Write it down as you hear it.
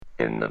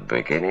In the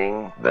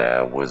beginning,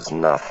 there was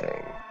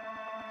nothing.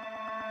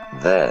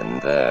 Then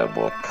there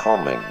were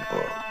comic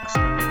books.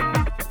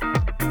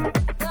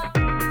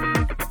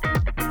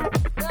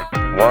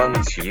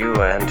 Once you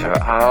enter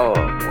our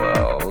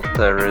world,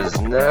 there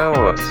is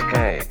no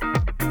escape.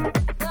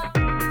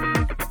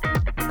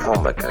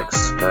 Comic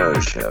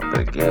exposure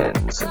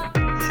begins in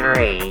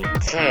 3,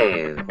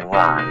 2,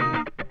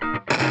 1.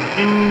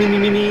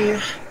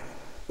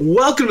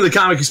 Welcome to the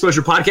Comic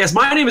Exposure Podcast.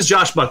 My name is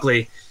Josh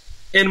Buckley,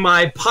 and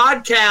my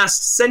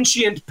podcast,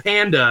 Sentient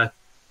Panda,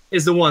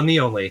 is the one,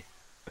 the only.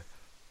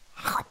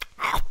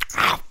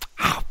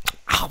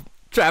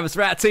 Travis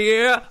Ratz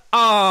here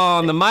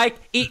on the mic,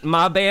 eating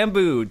my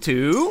bamboo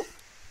too.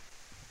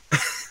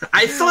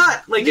 I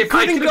thought, like, You if I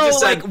couldn't could go have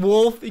just like said,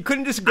 wolf. You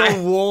couldn't just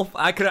go wolf.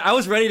 I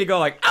was ready to go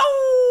like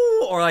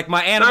ow, or like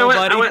my animal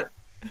buddy. I went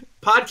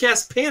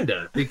podcast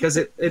Panda because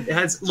it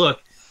has,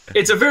 look,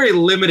 it's a very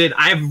limited,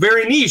 I have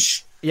very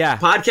niche. Yeah.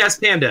 Podcast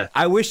Panda.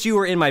 I wish you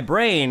were in my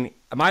brain.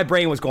 My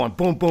brain was going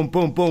boom, boom,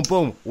 boom, boom,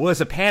 boom. What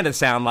does a panda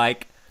sound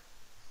like?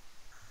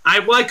 I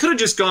could have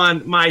just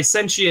gone, my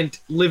sentient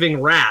living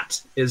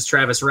rat is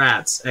Travis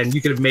Ratz, and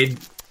you could have made.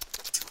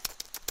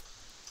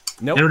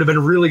 Nope. And it would have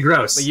been really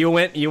gross. But you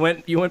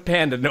went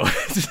panda. No.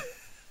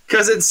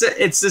 Because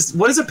it's just,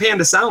 what does a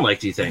panda sound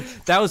like, do you think?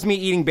 That was me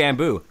eating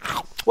bamboo.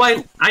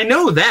 Well, I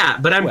know that,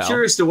 but I'm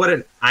curious to what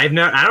it.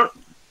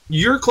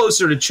 You're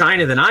closer to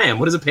China than I am.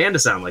 What does a panda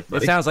sound like,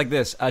 buddy? It sounds like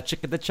this: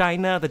 chicken, the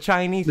Chinese The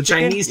chicken.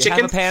 Chinese you chicken?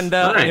 have a panda,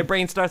 All right. and your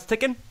brain starts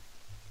ticking.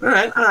 All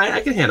right,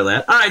 I can handle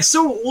that. All right,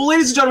 so, well,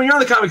 ladies and gentlemen, you're on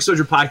the Comic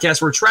Exposure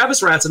Podcast, where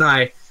Travis Ratz and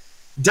I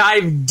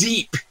dive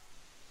deep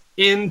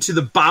into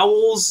the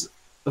bowels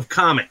of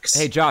comics.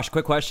 Hey, Josh,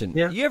 quick question.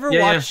 Yeah? You ever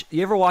Yeah, watch?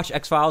 You ever watch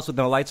X-Files with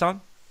no lights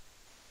on?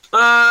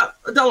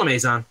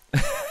 Delamazon.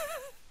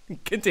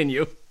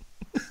 Continue.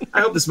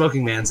 I hope the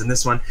smoking man's in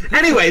this one.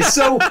 Anyway,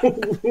 so I like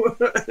the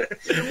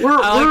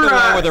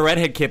one where the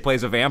redhead kid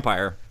plays a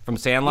vampire from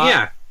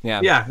Sandlot.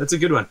 Yeah, that's a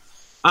good one.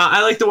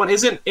 I like the one.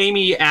 Isn't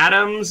Amy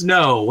Adams?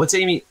 No, what's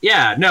Amy?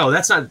 Yeah, no,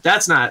 that's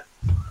not.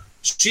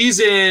 She's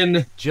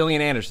in.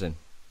 Gillian Anderson.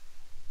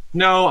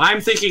 No,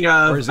 I'm thinking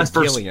of. Or is it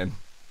Gillian?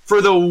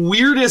 For the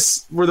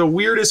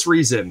weirdest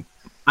reason,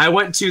 I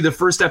went to the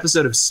first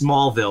episode of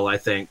Smallville, I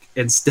think,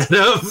 instead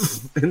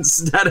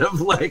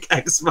of like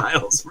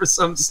X-Files for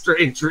some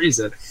strange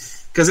reason.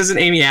 Because isn't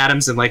Amy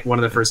Adams in like one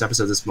of the first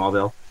episodes of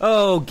Smallville?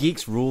 Oh,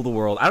 geeks rule the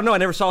world. I don't know. I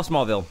never saw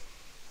Smallville.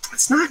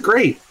 It's not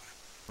great.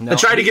 No. I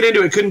tried to get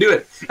into it, couldn't do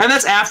it. And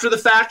that's after the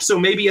fact, so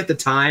maybe at the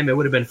time it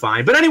would have been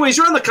fine. But anyways,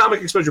 you're on the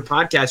Comic Exposure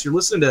Podcast. You're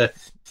listening to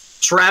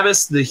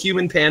Travis, the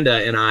human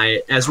panda, and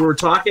I, as we're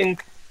talking,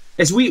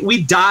 as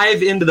we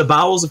dive into the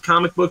bowels of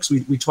comic books,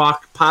 we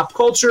talk pop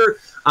culture,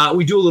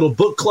 we do a little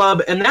book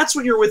club, and that's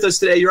what you're with us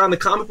today. You're on the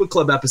Comic Book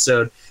Club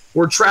episode,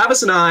 where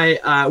Travis and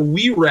I,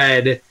 we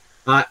read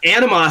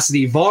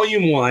Animosity,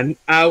 Volume 1,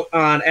 out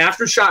on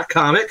Aftershock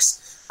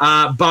Comics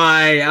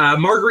by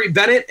Marguerite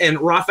Bennett and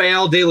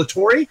Raphael De La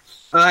Torre.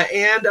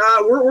 And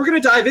we're going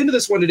to dive into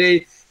this one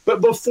today. But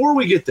before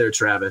we get there,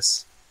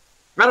 Travis,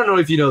 I don't know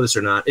if you know this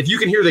or not. If you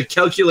can hear the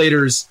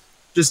calculators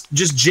just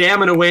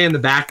jamming away in the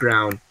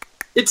background,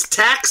 it's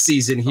tax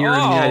season here in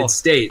the United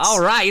States.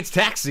 All right, it's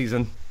tax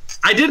season.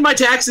 I did my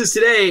taxes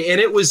today,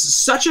 and it was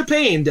such a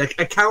pain to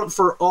account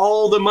for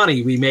all the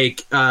money we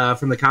make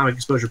from the Comic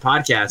Exposure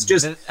Podcast.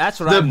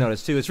 That's what I've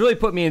noticed, too. It's really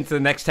put me into the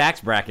next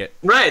tax bracket.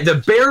 Right. The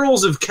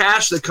barrels of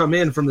cash that come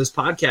in from this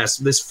podcast,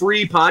 this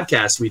free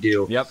podcast we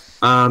do. Yep.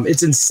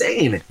 It's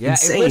insane. Yeah,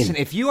 insane. And listen,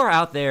 if you are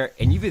out there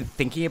and you've been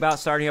thinking about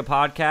starting a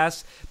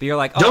podcast, but you're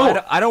like,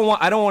 I don't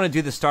want to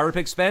do the startup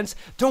expense,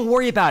 don't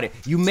worry about it.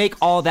 You make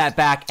all that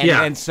back and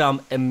then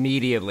some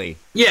immediately.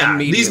 Yeah,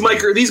 these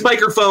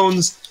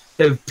microphones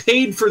have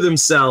paid for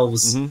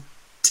themselves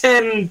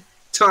 10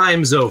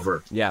 times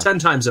over. Yeah. 10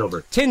 times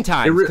over. 10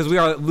 times, because we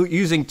are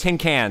using tin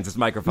cans as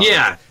microphones.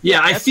 Yeah.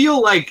 I feel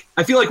like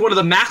one of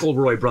the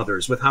McElroy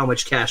brothers with how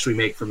much cash we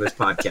make from this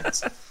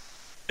podcast.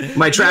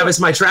 my Travis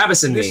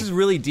and me. This is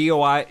really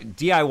DIY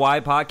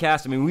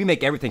podcast. I mean, we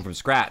make everything from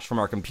scratch, from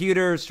our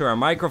computers to our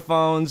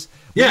microphones.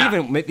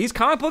 Yeah. These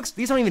comic books,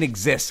 these don't even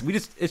exist.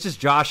 It's just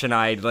Josh and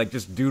I, like,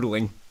 just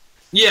doodling.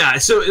 Yeah,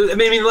 so, I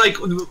mean, like,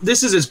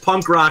 this is as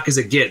punk rock as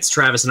it gets,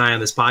 Travis and I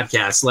on this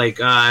podcast.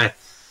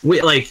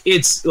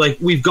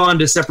 We've gone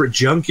to separate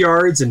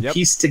junkyards and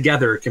pieced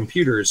together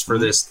computers for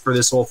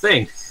this whole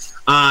thing.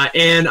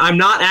 And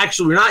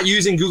we're not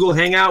using Google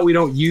Hangout. We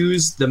don't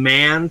use the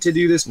man to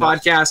do this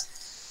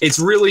podcast. It's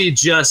really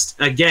just,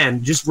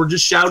 we're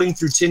just shouting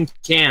through tin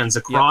cans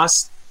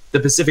across the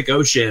Pacific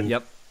Ocean.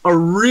 Yep. A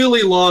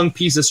really long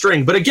piece of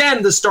string. But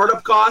again, the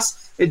startup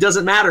costs, it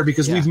doesn't matter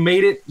because we've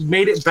made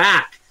it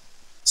back.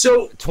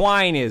 So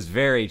twine is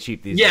very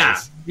cheap these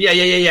days.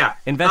 Yeah.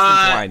 Invest in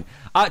twine.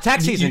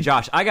 Tax season,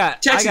 Josh. I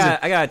got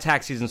a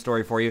tax season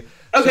story for you.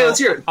 Okay, let's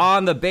hear it.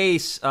 On the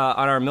base,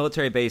 on our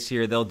military base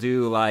here, they'll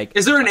do like.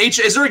 Is there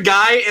a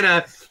guy in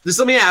a? Just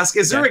let me ask.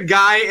 Is there a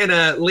guy in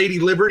a Lady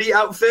Liberty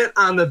outfit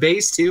on the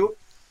base too?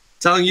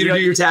 telling you to do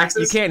your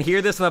taxes? You can't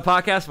hear this on the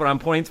podcast, but I'm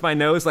pointing to my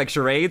nose like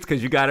charades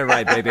because you got it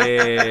right, baby.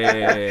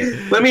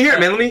 Let me hear it,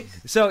 man. Let me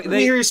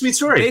hear your sweet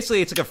story.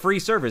 Basically, it's like a free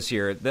service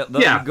here.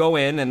 They'll go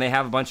in and they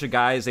have a bunch of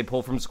guys they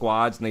pull from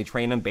squads and they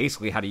train them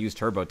basically how to use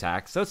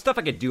TurboTax. So it's stuff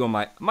I could do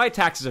on my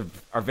taxes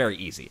are very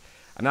easy.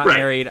 I'm not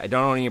married. I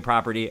don't own any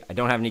property. I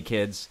don't have any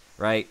kids,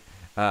 right?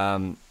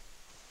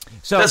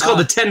 So that's called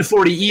the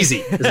 1040 easy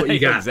is what you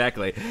got.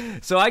 Exactly.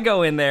 So I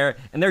go in there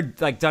and they're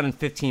like done in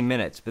 15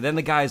 minutes. But then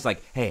the guy's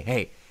like,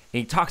 hey. And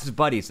he talks to his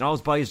buddies and all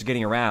his buddies are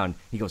getting around.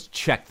 He goes,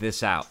 check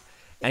this out.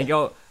 And you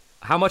go,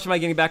 how much am I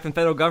getting back from the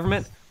federal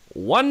government?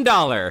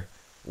 $1.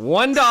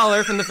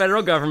 $1 from the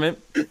federal government.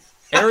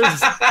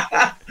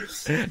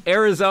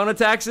 Arizona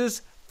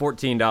taxes,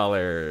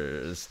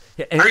 $14.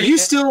 Are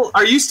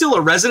you still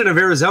a resident of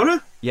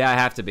Arizona? Yeah, I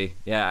have to be.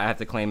 Yeah, I have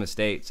to claim the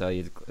state. So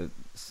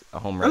a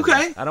home resident.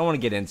 Okay. I don't want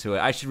to get into it.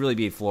 I should really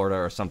be Florida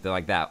or something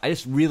like that. I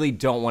just really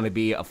don't want to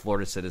be a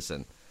Florida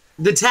citizen.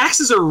 The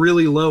taxes are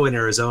really low in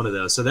Arizona,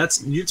 though, so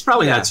it's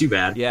probably not too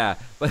bad. Yeah,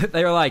 but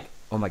they were like,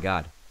 oh my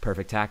God,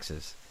 perfect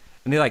taxes.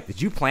 And they're like,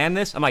 did you plan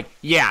this? I'm like,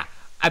 yeah,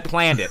 I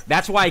planned it.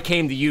 That's why I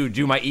came to you to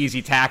do my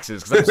easy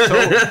taxes, because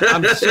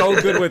I'm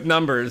so good with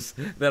numbers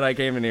that I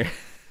came in here.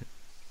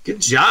 Good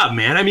job,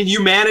 man. I mean,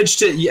 you managed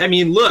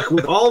to, look,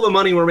 with all the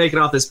money we're making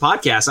off this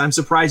podcast, I'm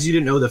surprised you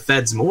didn't know the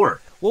feds more.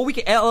 Well, we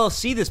can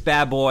LLC this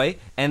bad boy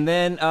and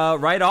then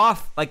write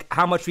off like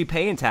how much we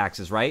pay in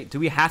taxes, right? Do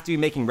we have to be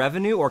making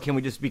revenue, or can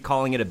we just be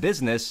calling it a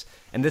business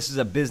and this is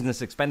a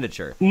business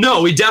expenditure?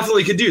 No, we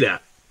definitely could do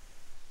that.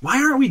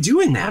 Why aren't we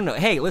doing that? I don't know.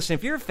 Hey, listen,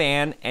 if you're a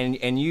fan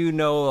and you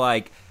know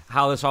like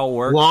how this all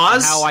works,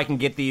 laws, how I can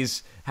get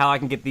these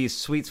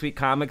sweet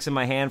comics in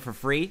my hand for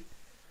free.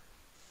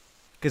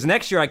 Because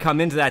next year I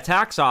come into that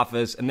tax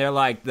office and they're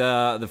like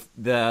the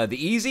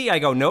easy. I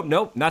go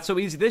nope, not so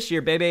easy this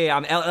year, baby.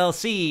 I'm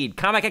LLC,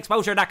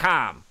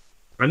 comicexposure.com.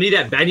 I need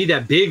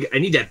that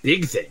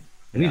big thing.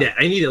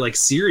 I need it like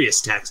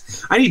serious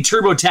tax. I need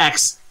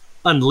TurboTax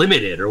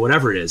Unlimited or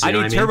whatever it is. I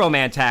need Turbo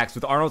Man tax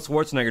with Arnold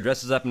Schwarzenegger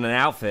dresses up in an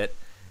outfit.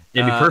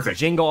 It'd be perfect.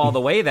 Jingle all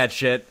the way that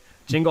shit.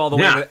 Jingle all the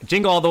way.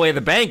 Jingle all the way to the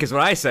bank is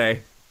what I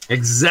say.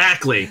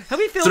 Exactly. Have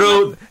we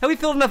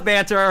filled enough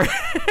banter?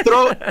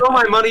 throw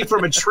my money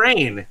from a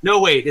train. No,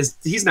 wait,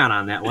 he's not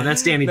on that one.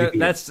 That's Danny DeVito.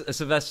 That's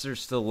Sylvester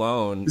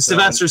Stallone.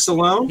 Sylvester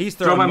Stallone? He's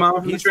throwing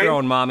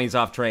mommies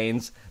off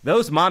trains.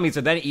 Those mommies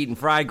are then eating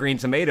fried green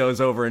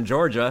tomatoes over in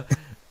Georgia.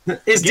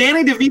 Is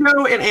Danny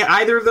DeVito in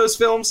either of those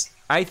films?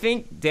 I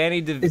think Is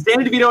Danny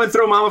DeVito in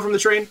Throw Mama from the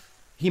Train?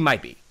 He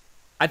might be.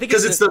 I think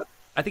because it's the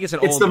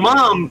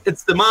mom.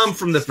 It's the mom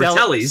from the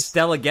Fratellis.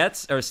 Stella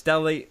Getz or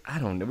Stella. I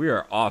don't know. We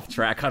are off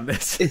track on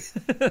this.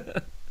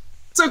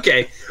 It's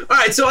okay. All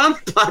right. So on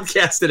the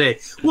podcast today,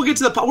 we'll get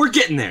to the. We're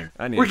getting there.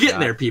 We're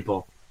getting there,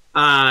 people.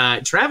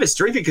 Travis,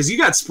 drinking because you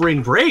got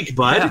spring break,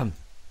 bud. Yeah.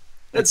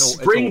 That's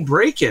spring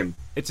breaking.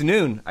 It's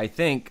noon, I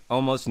think,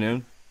 almost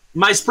noon.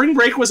 My spring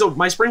break was a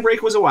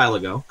while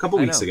ago, a couple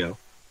weeks ago.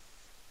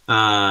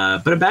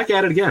 But I'm back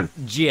at it again.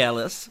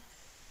 Jealous.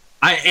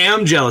 I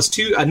am jealous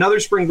too.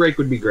 Another spring break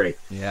would be great.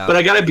 Yeah. But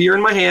I got a beer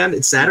in my hand.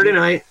 It's Saturday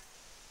night.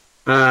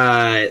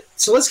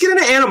 So let's get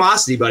into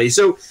Animosity, buddy.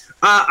 So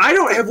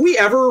have we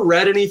ever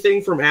read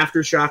anything from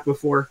Aftershock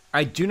before?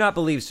 I do not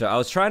believe so. I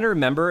was trying to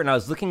remember, and I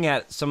was looking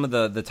at some of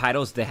the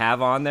titles they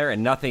have on there,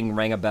 and nothing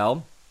rang a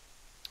bell.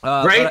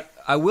 Right. But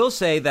I will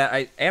say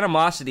that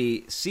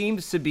Animosity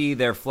seems to be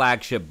their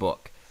flagship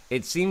book.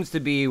 It seems to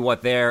be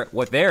what their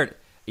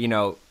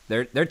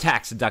their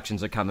tax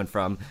deductions are coming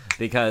from,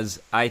 because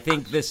I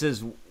think this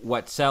is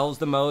what sells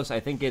the most.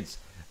 I think it's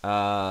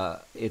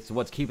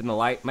what's keeping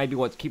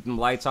what's keeping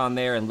the lights on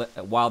there, and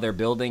while they're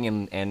building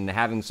and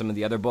having some of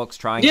the other books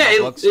trying out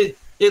books.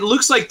 It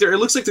looks like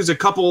there's a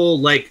couple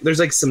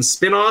there's some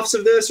spin-offs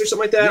of this or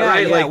something like that,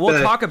 right? Yeah,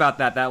 we'll talk about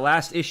that. That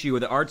last issue where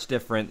the art's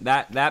different,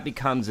 that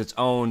becomes its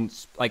own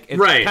it's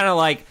kind of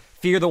like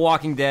Fear the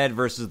Walking Dead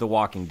versus The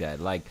Walking Dead.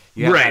 Like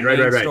you have that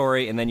main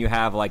story, and then you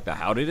have the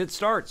how did it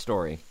start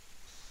story.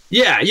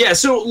 Yeah.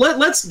 So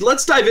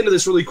let's dive into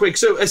this really quick.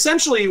 So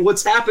essentially,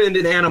 what's happened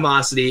in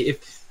Animosity?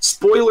 If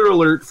spoiler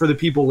alert for the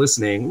people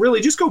listening,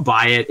 really just go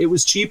buy it. It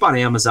was cheap on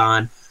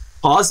Amazon.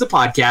 Pause the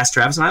podcast.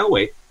 Travis and I will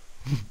wait,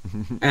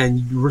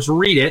 and you just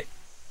read it.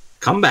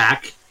 Come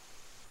back.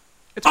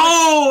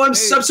 I'm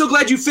so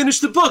glad you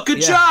finished the book.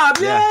 Good job.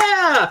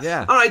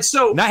 Yeah. All right.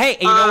 So now, hey,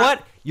 you know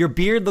what? Your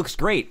beard looks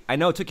great. I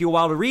know it took you a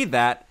while to read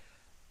that.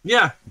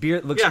 Yeah.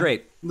 Beard looks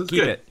great.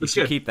 Keep it. You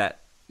should keep that.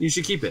 You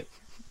should keep it.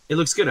 It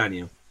looks good on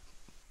you.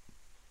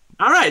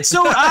 All right,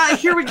 so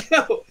here we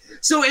go.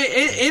 So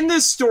in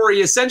this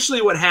story,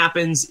 essentially what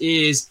happens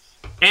is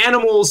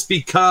animals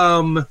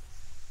become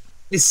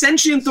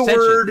sentient.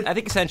 Word. I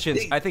think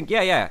sentient. I think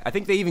I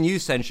think they even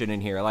use sentient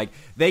in here. Like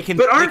they can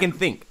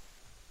think.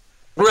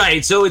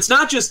 Right. So it's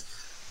not just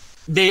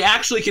they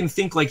actually can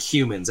think like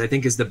humans. I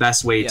think is the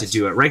best way to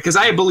do it. Right. Because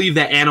I believe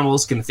that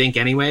animals can think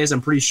anyways.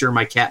 I'm pretty sure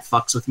my cat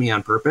fucks with me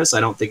on purpose. I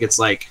don't think it's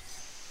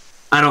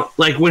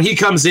when he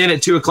comes in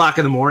at 2:00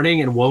 in the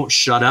morning and won't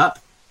shut up.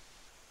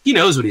 He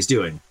knows what he's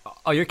doing.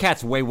 Oh, your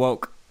cat's way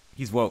woke.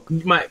 He's woke.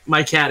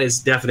 My cat is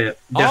definite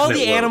All the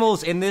woke.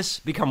 animals in this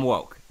become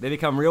woke. They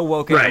become real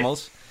woke Right.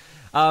 animals.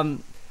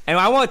 And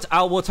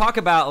we'll talk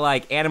about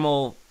like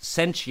animal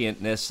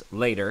sentientness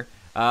later.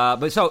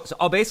 But so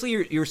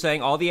basically, you're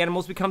saying all the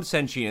animals become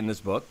sentient in this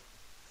book.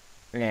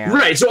 Yeah.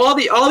 Right. So all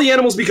the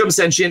animals become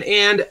sentient,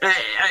 and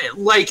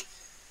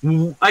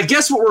I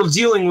guess what we're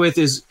dealing with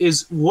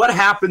is what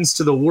happens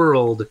to the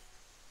world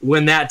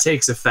when that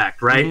takes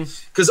effect, right?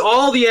 Because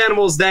all the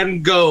animals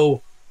then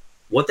go,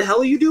 "What the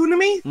hell are you doing to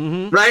me?"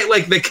 Right?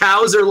 Like the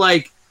cows are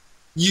like,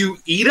 "You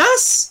eat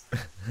us,"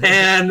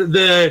 and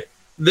the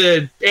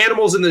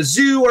animals in the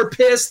zoo are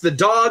pissed. The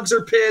dogs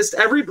are pissed.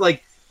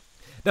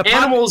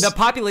 The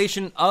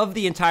population of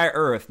the entire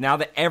Earth, now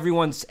that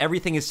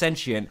everything is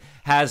sentient,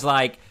 has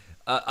like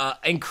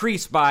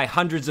increased by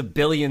hundreds of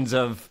billions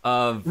of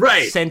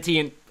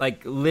sentient,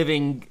 like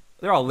living.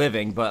 They're all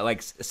living, but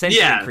like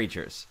sentient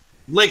creatures.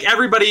 Like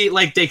everybody,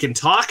 like they can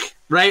talk,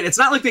 right? It's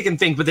not like they can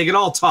think, but they can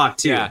all talk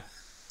too. Yeah.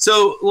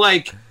 So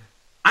like,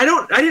 I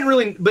didn't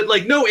really, but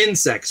like no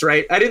insects,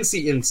 right? I didn't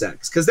see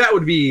insects because that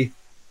would be.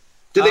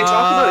 Did they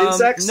talk about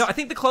insects? No, I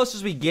think the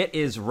closest we get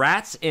is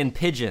rats and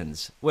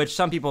pigeons, which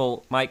some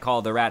people might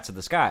call the rats of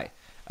the sky.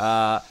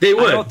 They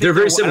would. They're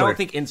very similar. I don't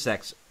think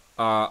insects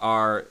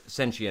are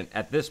sentient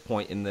at this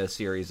point in the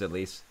series, at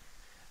least.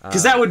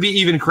 Because that would be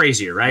even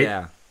crazier,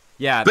 right?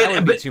 Yeah, that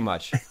would be too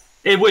much.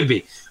 It would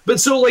be. But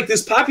so, like,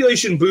 this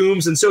population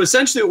booms, and so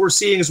essentially what we're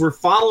seeing is we're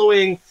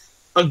following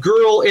a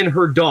girl and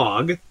her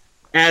dog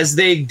as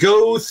they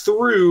go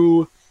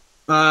through,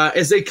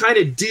 as they kind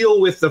of deal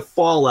with the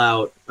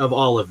fallout of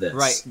all of this.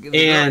 Right.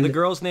 The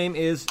girl's name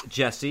is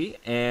Jessie,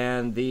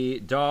 and the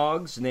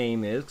dog's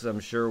name is, because I'm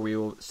sure we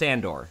will,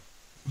 Sandor.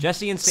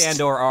 Jessie and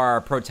Sandor are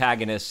our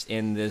protagonists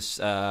in this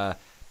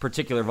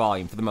particular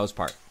volume, for the most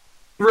part.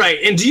 Right.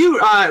 And do you,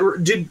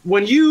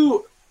 when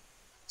you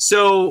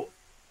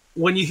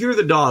hear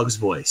the dog's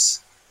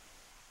voice,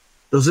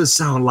 does it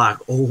sound like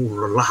old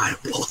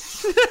reliable?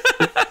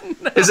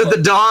 No. Is it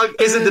the dog?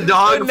 Is it the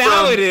dog but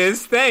now from? It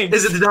is. Thanks.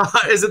 Is it the dog?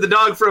 Is it the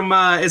dog from?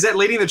 Is that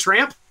Lady and the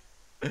Tramp?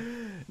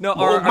 No,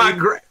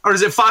 or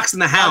is it Fox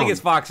and the Hound? I think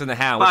it's Fox and the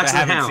Hound, which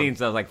I haven't seen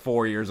since I was like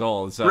 4 years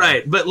old. So.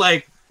 Right, but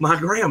like my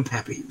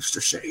grandpappy used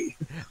to say,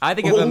 I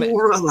think of him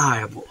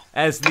reliable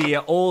as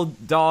the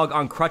old dog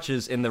on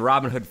crutches in the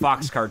Robin Hood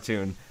Fox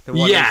cartoon. The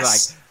one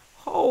who's like,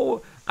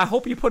 "Oh, I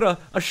hope you put a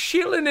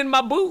shilling in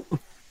my boot."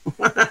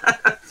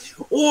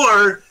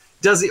 Or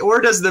does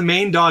the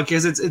main dog,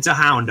 because it's a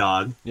hound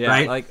dog,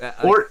 right? Like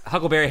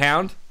Huckleberry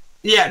Hound.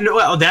 Yeah, no,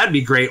 well, that'd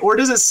be great. Or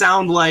does it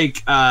sound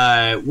like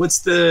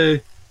what's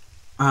his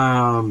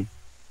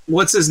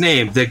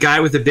name? The guy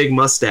with the big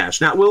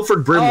mustache, not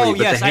Wilford Brimley,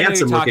 but the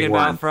handsome-looking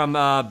one from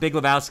Big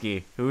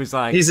Lebowski, who's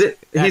like he's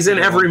in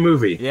every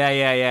movie.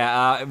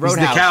 Yeah. Roadhouse.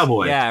 He's the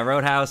cowboy. Yeah,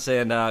 Roadhouse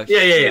and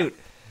yeah.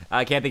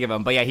 I can't think of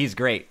him, but yeah, he's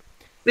great.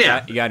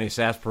 Yeah, you got any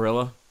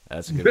sarsaparilla?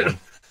 That's a good one.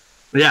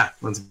 Yeah,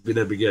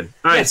 that'd be good.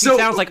 All right, yes, so he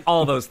sounds like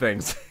all those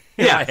things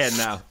in my head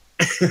now.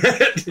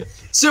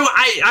 So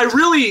I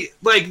really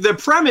like the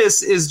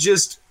premise is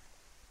just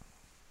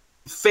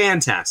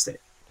fantastic,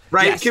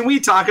 right? Yes. Can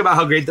we talk about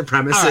how great the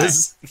premise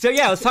is? So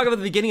yeah, let's talk about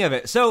the beginning of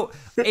it. So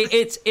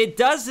it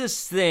does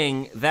this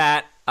thing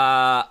that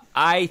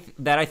I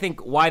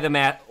think Why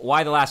the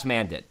Last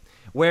Man did,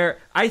 where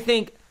I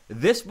think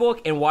this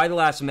book and Why the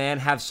Last Man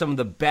have some of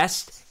the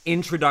best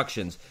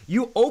introductions.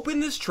 You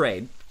open this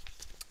trade,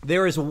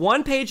 there is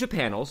one page of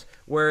panels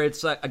where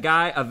it's like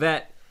a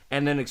vet,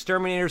 and then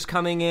exterminators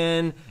coming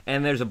in,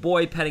 and there's a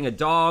boy petting a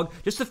dog.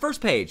 Just the first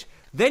page.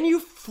 Then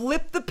you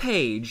flip the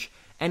page,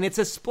 and it's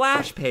a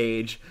splash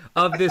page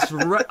of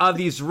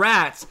these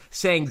rats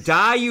saying,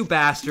 "Die, you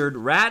bastard,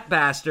 rat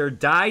bastard,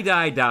 die,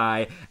 die,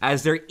 die,"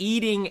 as they're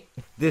eating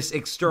this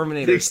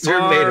exterminator's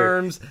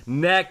arms,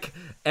 neck,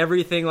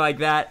 everything like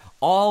that,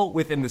 all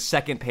within the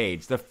second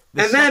page. The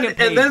second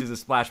page is a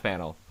splash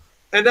panel.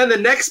 And then the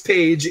next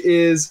page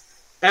is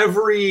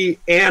every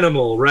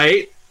animal,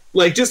 right?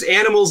 Like just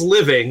animals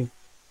living.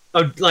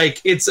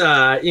 Like it's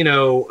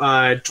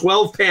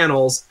 12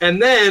 panels,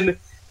 and then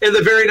in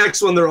the very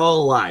next one they're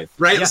all alive,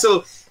 right? Yeah.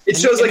 So it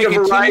shows like a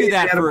variety of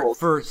animals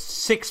for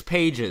 6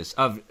 pages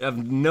of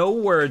no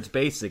words,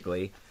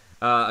 basically,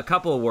 a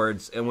couple of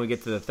words, and we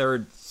get to the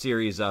third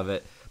series of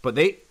it. But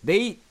they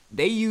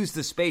use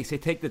the space. They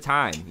take the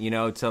time,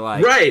 to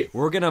like, right.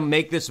 We're gonna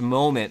make this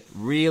moment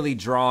really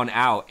drawn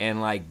out and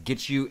like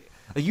get you.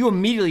 You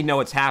immediately know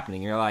what's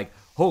happening. You're like,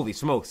 holy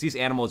smokes, these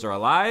animals are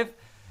alive.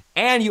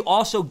 And you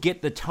also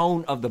get the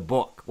tone of the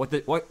book, what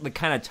the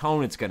kind of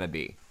tone it's going to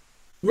be.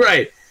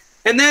 Right.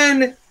 And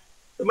then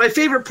my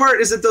favorite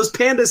part is that those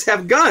pandas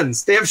have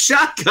guns. They have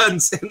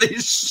shotguns, and they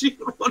shoot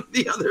one of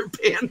the other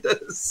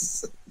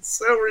pandas. It's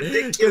so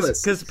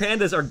ridiculous. Because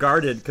pandas are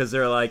guarded because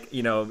they're like,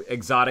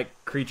 exotic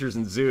creatures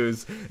in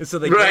zoos. And so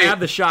they grab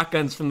the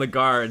shotguns from the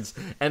guards,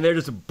 and they're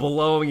just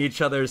blowing each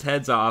other's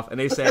heads off. And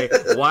they say,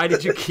 "Why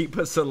did you keep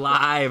us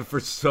alive for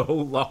so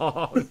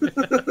long?"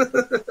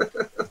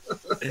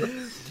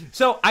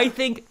 So I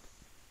think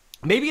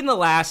maybe in the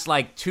last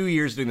like 2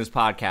 years doing this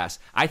podcast,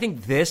 I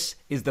think this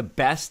is the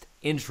best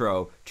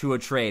intro to a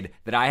trade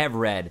that I have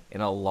read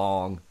in a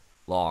long,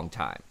 long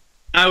time.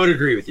 I would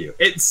agree with you.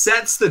 It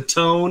sets the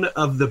tone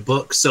of the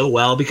book so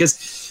well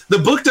because the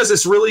book does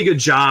this really good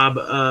job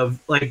of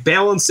like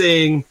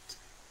balancing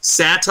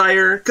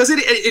satire, because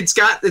it's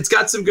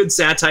got some good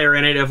satire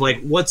in it of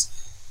like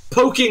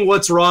poking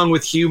what's wrong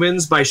with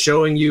humans by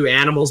showing you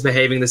animals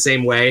behaving the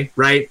same way,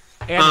 right?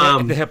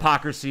 And the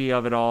hypocrisy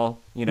of it all,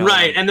 you know.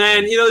 Right, and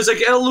then there's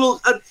like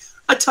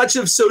a touch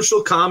of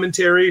social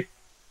commentary,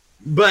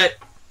 but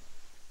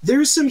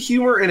there's some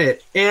humor in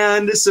it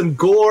and some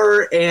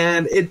gore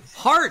and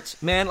heart,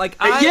 man. Like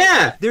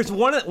there's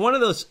one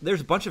of those.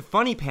 There's a bunch of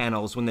funny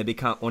panels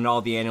when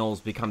all the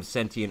animals become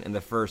sentient in the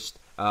first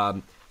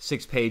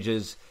 6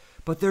 pages,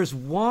 but there's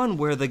one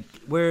where the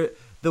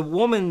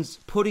woman's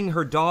putting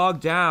her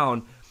dog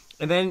down,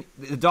 and then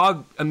the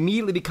dog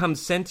immediately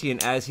becomes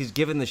sentient as he's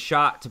given the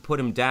shot to put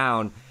him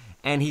down,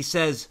 and he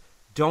says,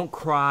 "Don't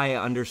cry,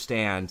 I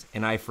understand,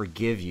 and I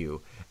forgive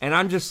you." And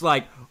I'm just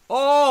like,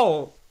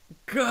 oh.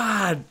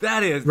 God,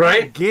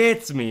 that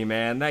gets me,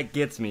 man. That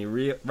gets me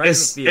right in the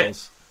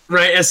feels.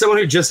 Right, as someone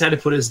who just had to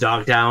put his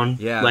dog down,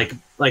 like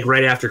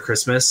right after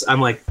Christmas, I'm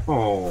like,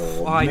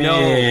 I know,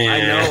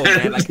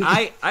 man. Like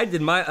I had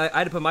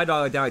to put my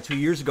dog down like 2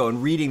 years ago,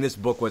 and reading this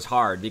book was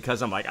hard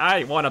because I'm like,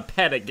 I want a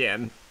pet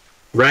again.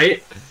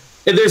 Right,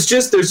 and there's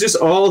just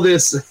all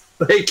this,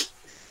 like,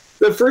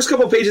 the first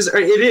couple pages.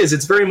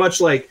 It's very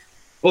much like,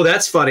 oh,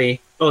 that's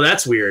funny. Oh,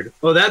 that's weird.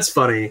 Oh, that's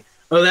funny.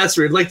 Oh, that's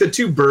weird. Like the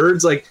 2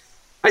 birds, like.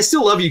 I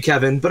still love you,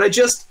 Kevin, but I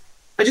just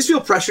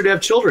feel pressure to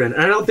have children,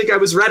 and I don't think I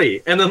was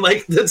ready. And then,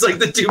 like, it's like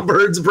the 2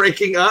 birds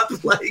breaking up.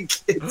 Like,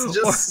 it's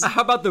just. Or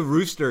how about the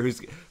rooster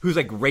who's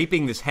like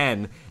raping this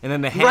hen, and then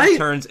the hen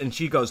turns and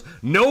she goes,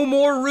 "No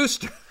more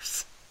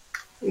roosters."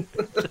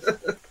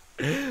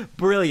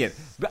 Brilliant.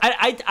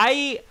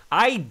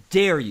 I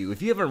dare you,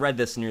 if you haven't read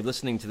this and you're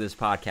listening to this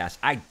podcast,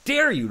 I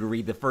dare you to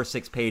read the first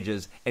 6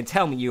 pages and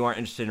tell me you aren't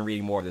interested in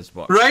reading more of this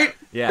book. Right?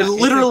 Yeah,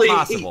 literally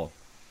it's impossible.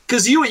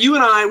 Because you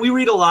and I, we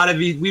read a lot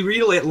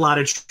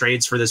of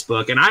trades for this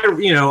book, and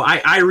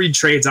I read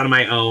trades on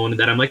my own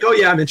that I'm like, oh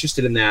yeah, I'm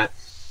interested in that.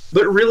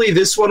 But really,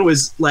 this one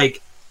was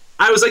like,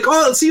 I was like,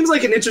 oh, it seems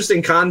like an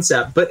interesting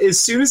concept. But as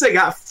soon as I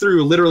got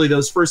through literally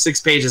those first 6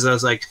 pages, I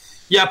was like,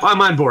 yep, I'm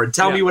on board.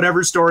 Tell me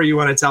whatever story you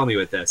want to tell me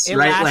with this,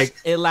 right?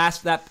 It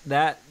lasts that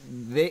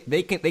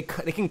they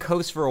can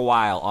coast for a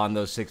while on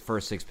those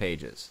first 6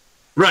 pages.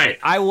 Right.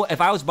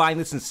 If I was buying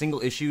this in single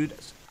issued,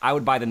 I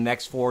would buy the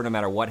next 4 no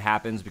matter what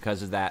happens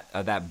because of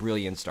that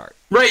brilliant start.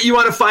 Right, you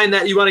want to find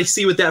that, you want to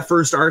see what that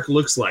first arc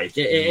looks like,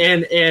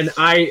 and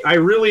I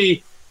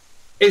really,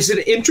 it's an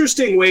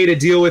interesting way to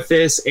deal with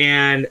this,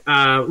 and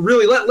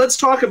really let's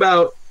talk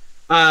about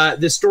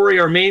the story.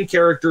 Our main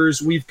characters,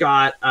 we've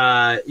got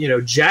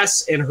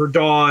Jess and her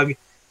dog.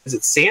 Is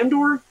it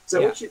Sandor? Is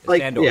that what she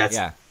like? Sandor,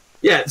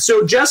 yeah.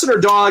 So Jess and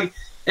her dog,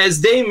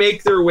 as they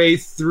make their way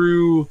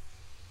through,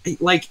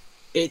 like.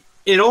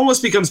 It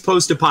almost becomes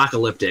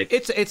post-apocalyptic.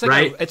 It's like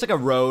right? It's like a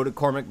road.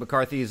 Cormac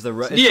McCarthy's the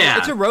road.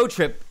 It's a road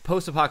trip,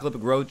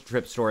 post-apocalyptic road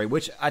trip story,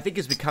 which I think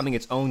is becoming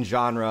its own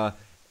genre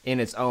in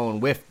its own,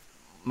 with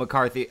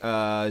McCarthy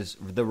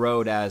the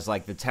road as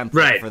like the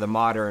template for the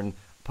modern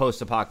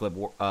post-apocalyptic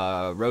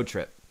road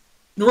trip.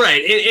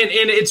 Right,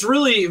 and it's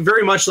really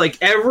very much like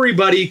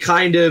everybody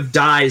kind of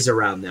dies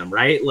around them,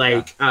 right?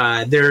 Like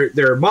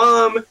their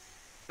mom.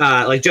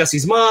 Like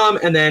Jesse's mom,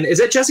 and then is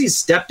that Jesse's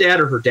stepdad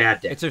or her dad?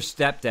 It's her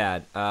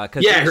stepdad,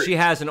 because she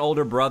has an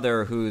older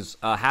brother who's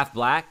half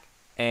black,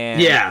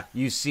 and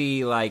you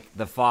see like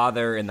the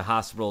father in the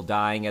hospital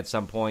dying at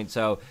some point.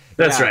 So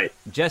that's right.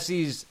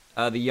 Jesse's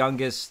the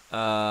youngest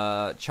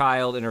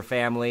child in her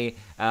family,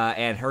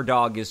 and her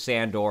dog is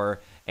Sandor,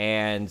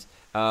 and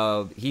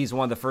he's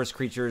one of the first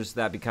creatures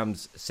that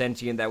becomes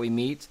sentient that we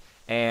meet,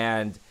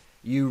 and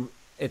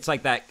it's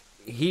like that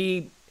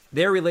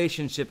their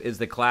relationship is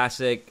the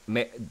classic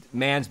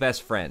man's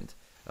best friend.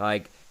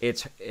 Like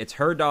it's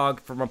her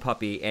dog from a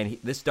puppy, and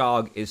this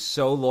dog is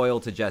so loyal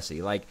to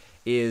Jesse. Like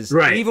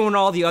even when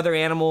all the other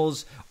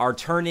animals are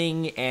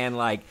turning and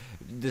like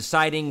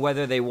deciding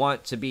whether they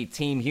want to be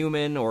team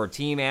human or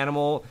team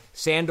animal,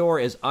 Sandor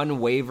is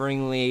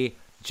unwaveringly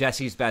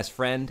Jesse's best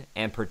friend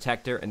and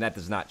protector, and that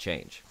does not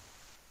change.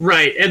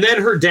 Right, and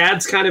then her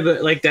dad's kind of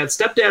that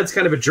stepdad's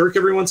kind of a jerk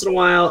every once in a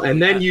while,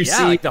 and then you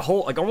see like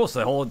almost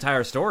the whole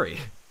entire story.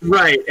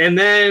 Right, and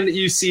then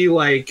you see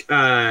like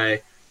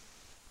like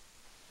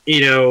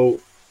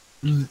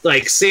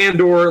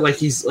Sandor, like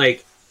he's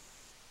like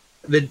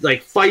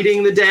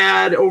fighting the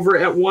dad over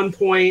at one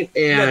point,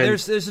 and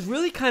there's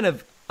really kind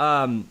of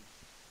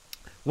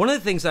one of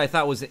the things that I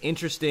thought was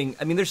interesting.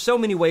 I mean, there's so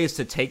many ways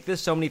to take this,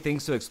 so many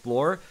things to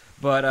explore,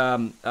 but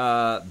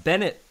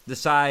Bennett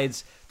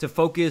decides to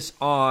focus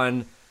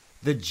on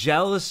the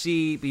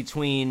jealousy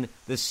between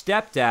the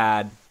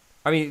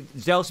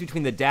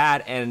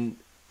dad and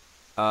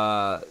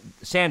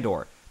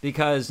Sandor,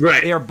 because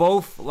they are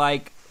both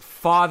like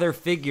father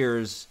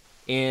figures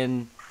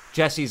in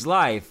Jesse's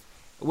life,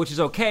 which is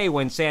okay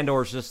when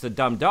Sandor's just a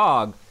dumb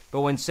dog,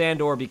 But when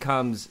Sandor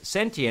becomes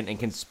sentient and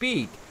can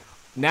speak,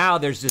 now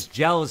there's this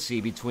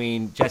jealousy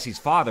between Jesse's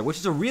father, which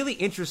is a really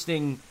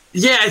interesting.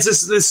 Yeah,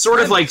 it's this sort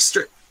of like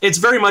it's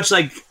very much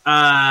like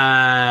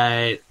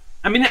I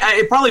mean,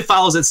 it probably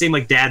follows that same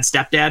like dad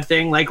stepdad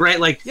thing, like right,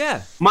 like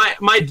Yeah.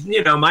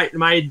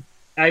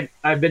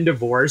 I've been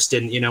divorced,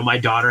 and my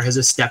daughter has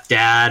a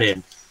stepdad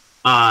and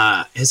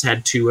has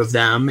had two of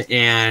them,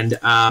 and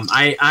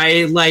I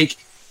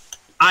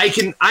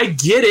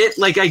get it.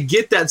 Like, I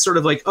get that sort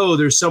of like, oh,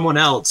 there's someone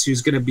else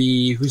who's going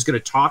to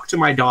talk to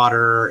my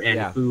daughter and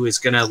who is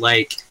going to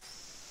like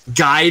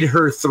guide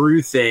her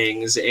through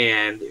things.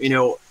 And,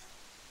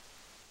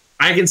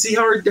 I can see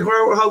how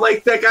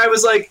like that guy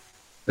was like,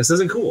 this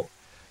isn't cool.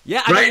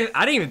 Yeah, right?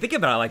 I didn't even think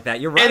about it like that.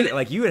 You're right.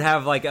 Like, you would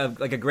have like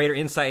a greater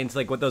insight into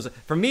like what those.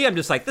 For me, I'm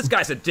just like, this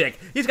guy's a dick.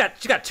 She's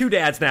got two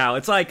dads now.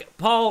 It's like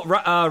Paul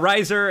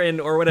Reiser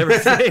or whatever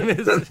his name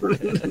is.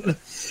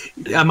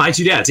 My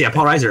two dads,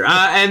 Paul Reiser.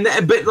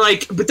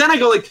 But then I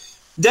go like,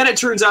 then it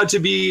turns out to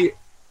be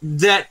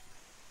that.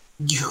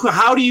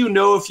 How do you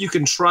know if you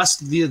can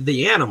trust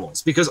the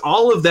animals? Because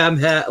all of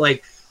them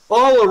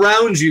all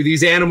around you,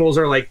 these animals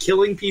are like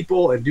killing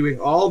people and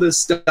doing all this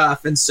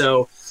stuff, and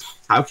so.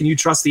 How can you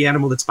trust the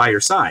animal that's by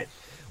your side?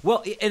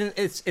 Well, and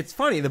it's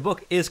funny. The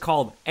book is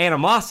called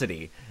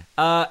Animosity,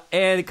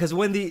 and because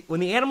when the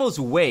animals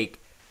wake,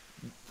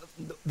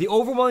 the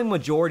overwhelming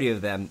majority of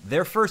them,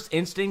 their first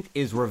instinct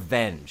is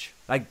revenge.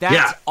 Like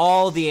that's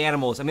all the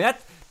animals. I mean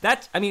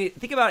that's. I mean,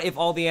 think about if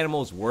all the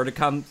animals were to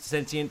become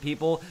sentient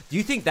people. Do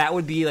you think that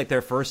would be like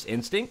their first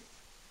instinct?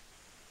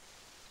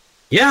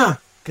 Yeah,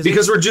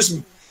 because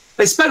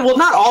they spend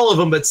not all of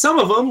them, but some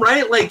of them,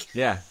 right? Like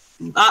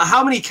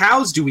how many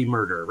cows do we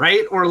murder,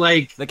 right? Or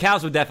like the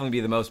cows would definitely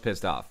be the most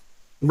pissed off,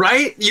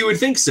 right? You would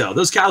think so.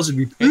 Those cows would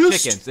be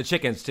pissed. The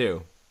chickens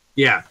too.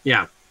 Yeah.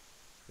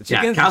 The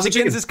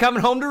chickens is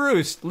coming home to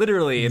roost,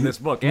 literally, in this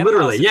book.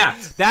 Literally, yeah.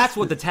 That's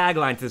what the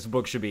tagline to this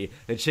book should be.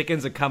 The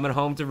chickens are coming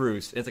home to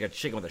roost. It's like a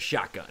chicken with a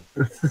shotgun.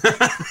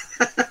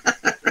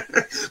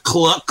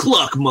 Cluck,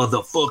 cluck,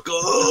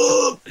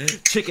 motherfucker.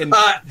 Chicken.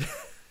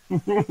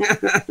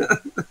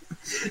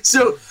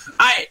 So,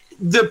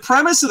 the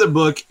premise of the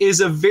book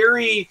is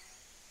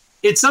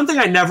it's something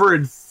I never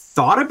had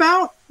thought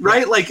about,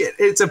 right? Like,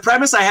 it's a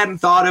premise I hadn't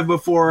thought of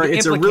before.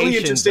 It's a really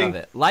interesting... Of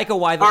it. Like a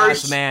Why the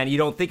Last Man, you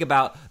don't think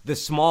about the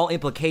small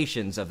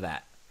implications of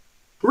that.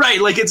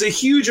 Right, like it's a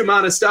huge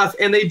amount of stuff,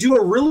 and they do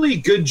a really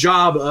good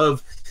job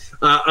of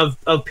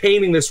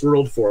painting this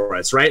world for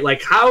us, right?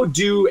 Like, how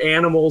do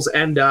animals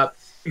end up...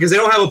 Because they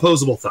don't have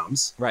opposable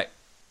thumbs. Right.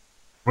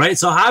 Right,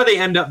 so how do they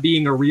end up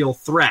being a real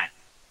threat?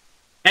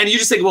 And you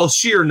just think, well,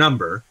 sheer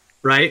number,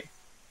 right?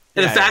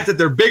 And the fact that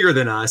they're bigger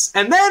than us.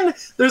 And then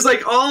there's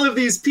like all of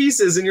these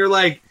pieces, and you're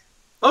like,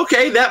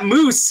 okay, that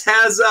moose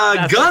has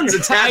guns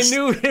attached. I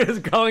knew it was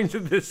going to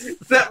this.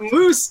 That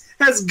moose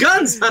has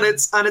guns on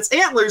its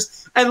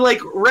antlers, and like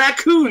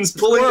raccoons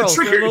pulling the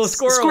triggers. Little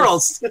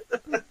squirrels.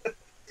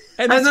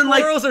 and then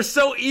squirrels are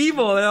so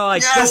evil. They're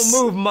like, don't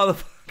move,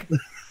 motherfucker.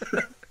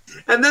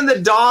 And then the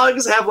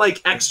dogs have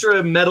like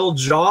extra metal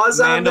jaws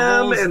on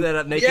them, and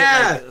that make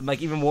it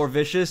like even more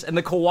vicious. And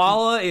the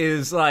koala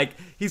is like,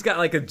 he's got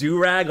like a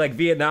do-rag, like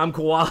Vietnam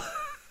koala.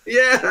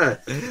 Yeah,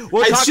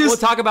 we'll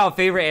talk about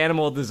favorite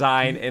animal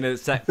design in a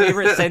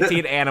favorite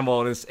sentient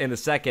animal in a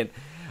second.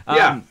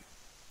 But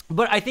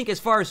I think as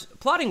far as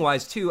plotting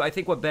wise too, I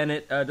think what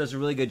Bennett does a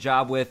really good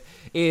job with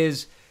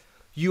is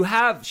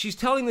she's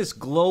telling this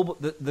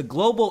the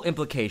global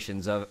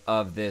implications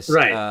of this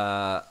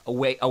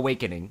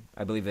awakening,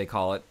 I believe they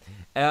call it.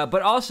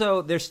 But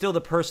also, there's still the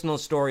personal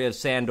story of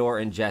Sandor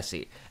and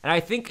Jesse, and I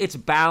think it's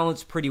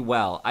balanced pretty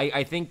well.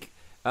 I think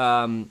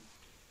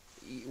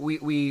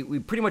we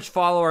pretty much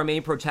follow our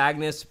main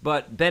protagonist,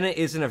 but Bennett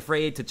isn't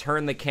afraid to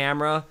turn the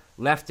camera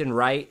left and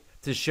right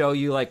to show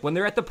you, like, when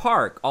they're at the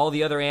park, all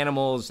the other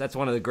animals. That's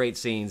one of the great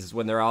scenes, is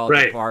when they're all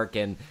at the park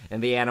and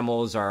the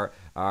animals are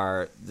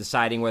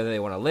deciding whether they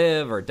want to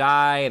live or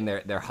die, and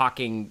they're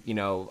hawking,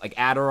 like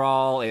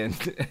Adderall and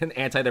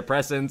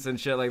antidepressants and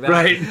shit like that.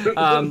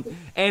 Right.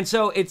 And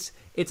so it's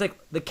like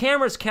the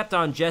camera's kept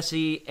on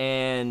Jesse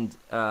and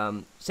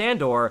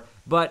Sandor,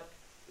 but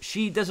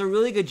she does a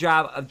really good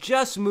job of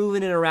just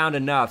moving it around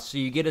enough so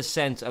you get a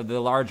sense of the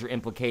larger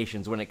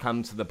implications when it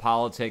comes to the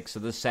politics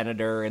of the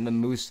senator and the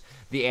moose,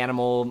 the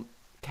animal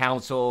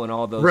council, and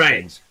all those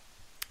things.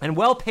 And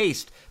well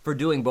paced for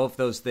doing both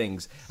those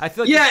things. I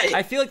feel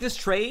like this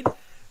trade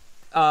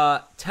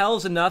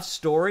tells enough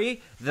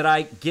story that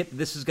I get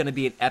this is going to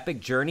be an epic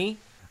journey.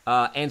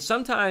 And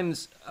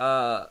sometimes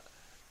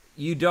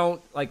you don't,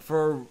 like,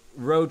 for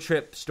road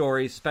trip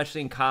stories,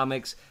 especially in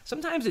comics,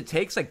 sometimes it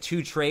takes like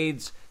two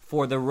trades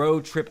for the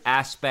road trip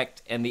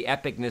aspect and the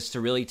epicness to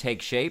really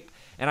take shape.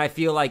 And I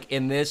feel like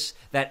in this,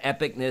 that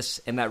epicness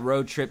and that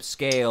road trip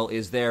scale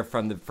is there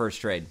from the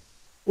first trade.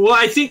 Well,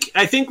 I think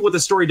what the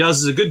story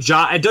does is a good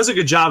job. It does a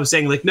good job of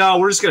saying, like, no,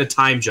 we're just going to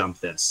time jump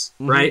this,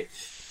 right?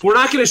 We're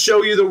not going to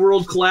show you the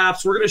world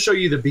collapse. We're going to show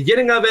you the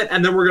beginning of it,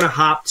 and then we're going to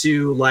hop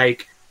to,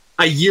 like,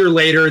 a year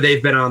later,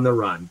 they've been on the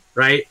run,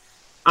 right?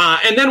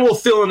 And then we'll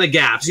fill in the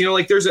gaps. You know,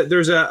 like there's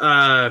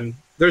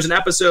an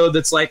episode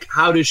that's like,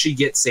 how does she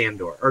get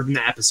Sandor? Or in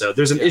the episode,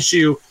 there's an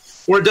issue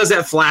where it does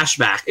that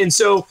flashback. And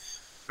so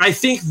I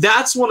think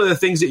that's one of the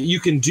things that you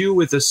can do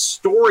with a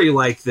story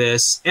like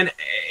this. And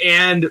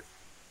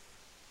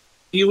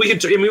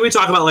we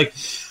talk about like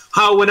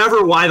how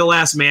whenever Y the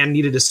Last Man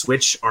needed to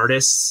switch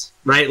artists,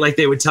 right? Like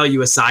they would tell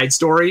you a side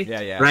story,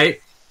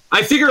 right?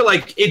 I figure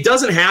like it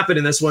doesn't happen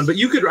in this one, but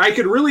I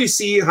could really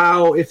see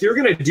how if you're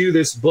going to do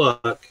this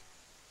book,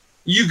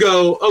 you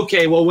go,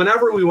 okay, well,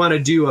 whenever we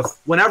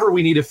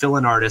need to fill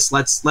in artists,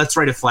 let's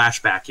write a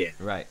flashback in,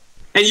 right?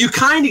 And you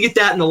kind of get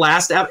that in the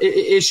last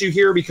issue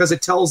here because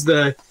it tells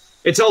the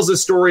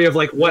story of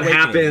like what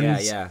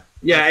happens.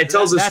 Yeah. It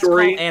tells the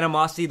story. Called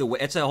Animosity.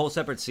 It's a whole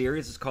separate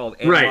series. It's called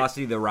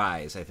Animosity: The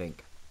Rise, I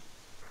think.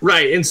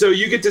 Right, and so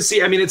you get to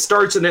see. I mean, it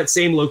starts in that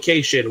same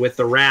location with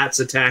the rats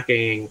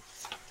attacking,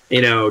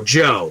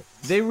 Joe.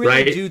 They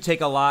really do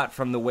take a lot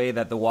from the way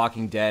that The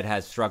Walking Dead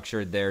has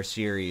structured their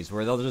series,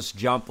 where they'll just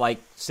jump like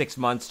 6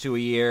 months to a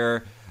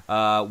year,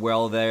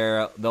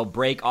 where they'll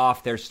break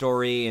off their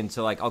story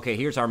into like, okay,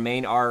 here's our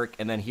main arc,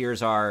 and then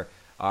here's our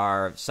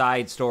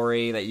side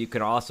story that you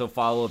can also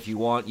follow if you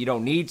want. You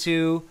don't need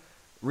to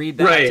read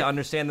that to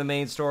understand the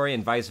main story,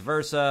 and vice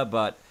versa,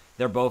 but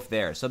they're both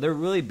there. So they're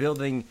really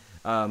building.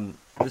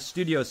 The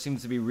studio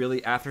seems to be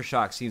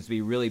Aftershock seems to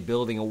be really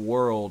building a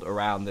world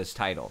around this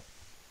title.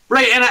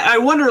 Right, and I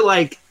wonder,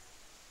 like,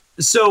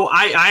 so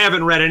I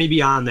haven't read any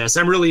beyond this.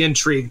 I'm really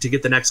intrigued to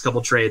get the next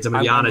couple trades. I'm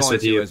gonna be honest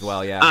with you as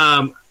well,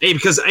 yeah.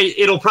 Because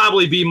it'll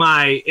probably be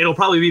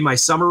my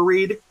summer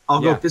read.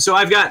 I'll go. So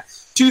I've got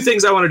two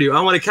things I want to do.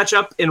 I want to catch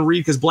up and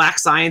read because Black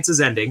Science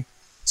is ending.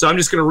 So I'm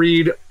just going to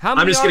read. How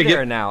many are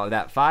there now?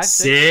 That 5,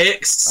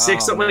 6,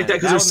 something like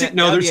that. Because there's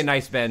there's a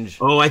nice binge.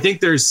 Oh, I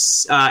think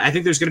there's going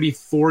to be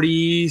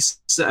 40,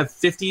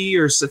 50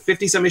 or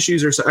 50 some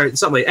issues or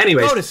something. Like.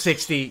 Anyways, go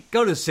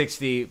to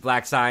 60.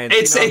 Black Science.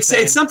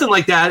 It's something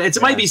like that. It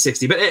might be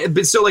 60,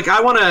 but so like I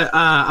want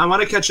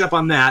to catch up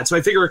on that. So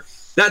I figure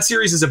that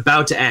series is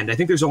about to end. I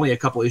think there's only a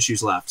couple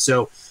issues left.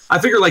 So I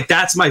figure like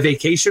that's my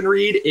vacation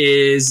read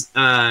is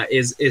I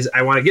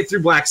want to get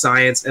through Black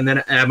Science and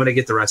then I'm going to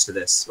get the rest of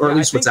this, or at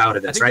least what's out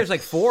of this. I think there's like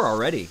 4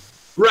 already.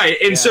 Right,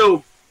 and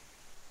so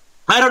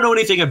I don't know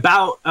anything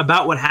about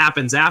what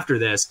happens after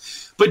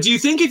this. But do you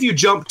think if you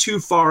jump too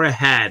far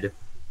ahead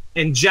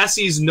and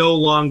Jesse's no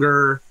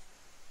longer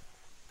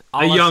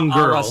a young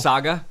girl,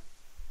 Saga,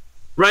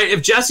 right?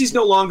 If Jesse's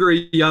no longer a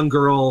young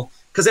girl.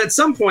 Because at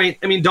some point,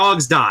 I mean,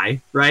 dogs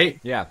die, right?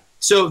 Yeah.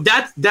 So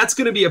that's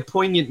going to be a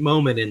poignant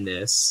moment in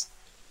this.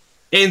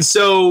 And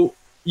so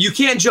you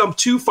can't jump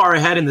too far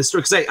ahead in the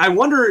story. Because I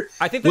wonder,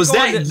 I think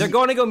they're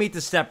going to go meet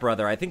the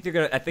stepbrother. I think they're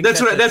going to. I think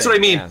that's what I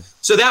mean. Yeah.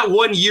 So that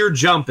 1 year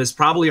jump is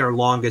probably our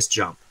longest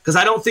jump. Because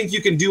I don't think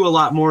you can do a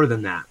lot more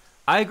than that.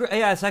 I agree.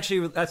 Yeah,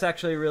 that's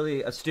actually a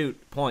really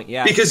astute point.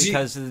 Yeah, because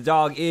the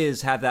dog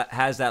has that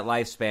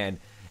lifespan,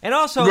 and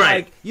also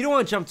like you don't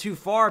want to jump too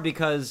far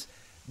because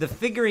the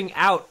figuring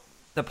out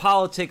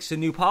the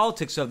new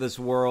politics of this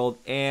world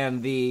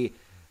and the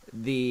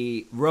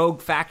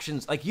rogue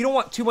factions, like you don't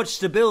want too much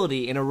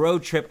stability in a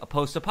road trip, a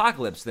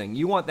post-apocalypse thing.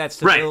 You want that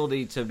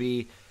stability to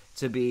be,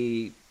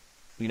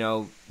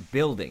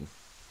 building.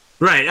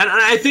 Right, and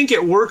I think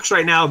it works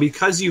right now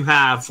because you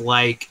have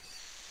like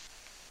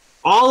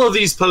all of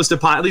these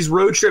these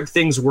road trip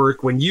things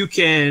work when you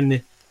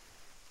can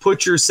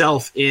put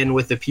yourself in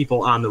with the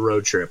people on the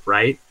road trip,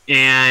 right?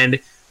 And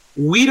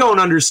we don't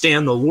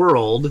understand the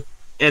world.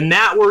 And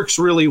that works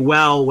really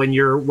well when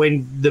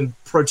the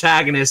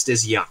protagonist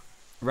is young.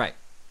 Right.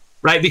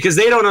 Right? Because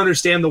they don't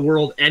understand the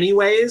world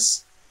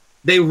anyways.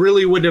 They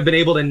really wouldn't have been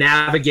able to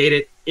navigate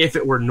it if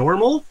it were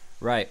normal.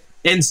 Right.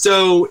 And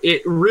so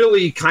it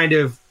really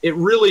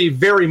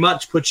very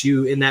much puts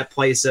you in that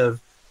place of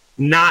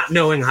not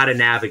knowing how to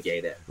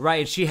navigate it.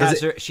 Right. She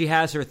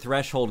has her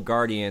threshold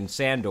guardian,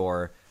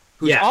 Sandor,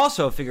 who's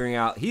also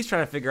he's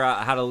trying to figure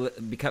out how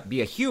to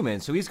be a human.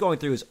 So he's going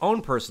through his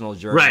own personal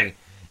journey. Right.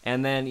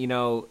 And then,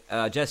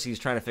 Jesse's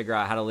trying to figure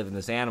out how to live in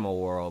this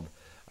animal world.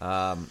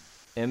 And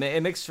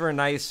it makes for a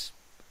nice...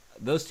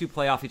 Those two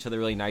play off each other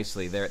really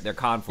nicely. They're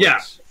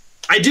conflicts. Yeah.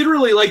 I did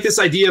really like this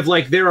idea of,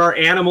 like, there are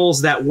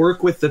animals that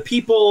work with the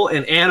people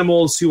and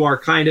animals who are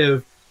kind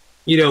of,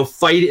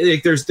 fighting.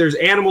 Like, there's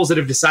animals that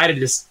have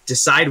decided to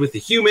side with the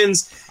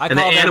humans. I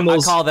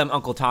call them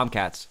Uncle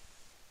Tomcats.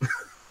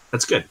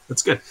 That's good.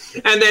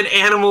 And then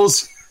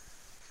animals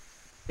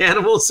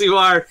who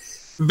are...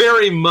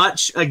 very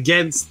much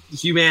against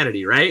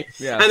humanity, right?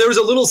 Yeah. And there was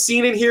a little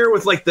scene in here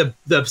with like the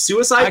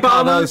suicide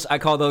bombers. I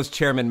call those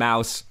Chairman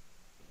Mouse.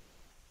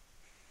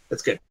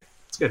 That's good.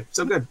 It's good.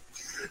 So good.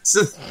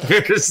 So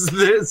there's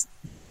this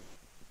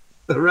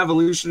the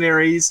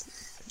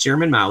revolutionaries,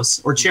 Chairman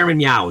Mouse or Chairman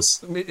Meows.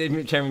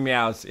 Chairman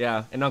Meows,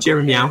 yeah, and Uncle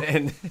Chairman Meow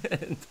and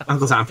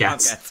Uncle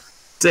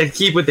Tomcats. To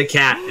keep with the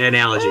cat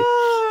analogy.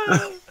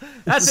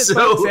 That's it,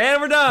 folks. And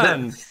we're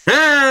done.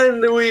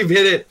 And we've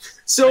hit it.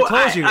 So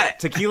I told you,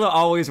 tequila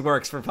always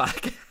works for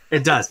podcast.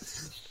 It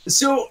does.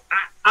 So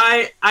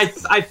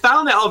I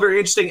found that all very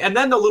interesting. And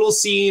then the little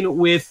scene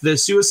with the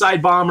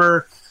suicide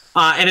bomber,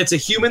 and it's a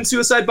human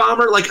suicide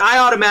bomber. Like, I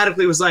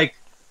automatically was like,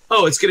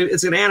 oh,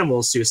 it's an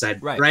animal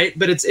suicide, right?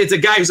 But it's a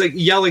guy who's like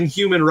yelling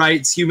human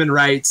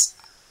rights.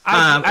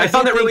 I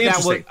found that really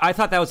interesting. I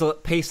thought that was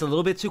paced a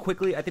little bit too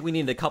quickly. I think we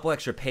needed a couple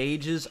extra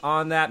pages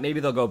on that. Maybe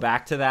they'll go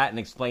back to that and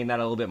explain that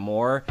a little bit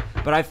more.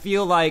 But I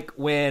feel like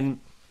when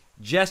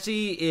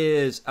Jesse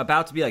is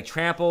about to be like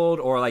trampled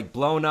or like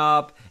blown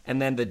up,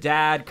 and then the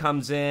dad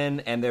comes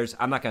in, and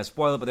I'm not going to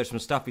spoil it, but there's some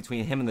stuff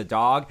between him and the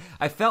dog.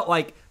 I felt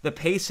like the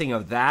pacing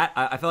of that,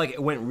 I felt like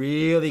it went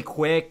really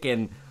quick,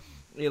 and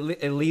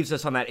it leaves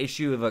us on that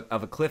issue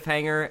of a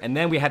cliffhanger, and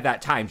then we had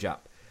that time jump.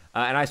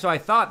 So I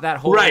thought that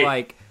whole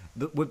like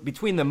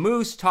between the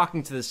moose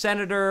talking to the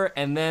senator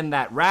and then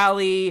that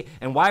rally,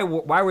 and why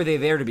were they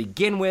there to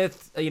begin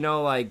with?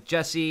 Like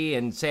Jesse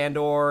and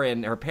Sandor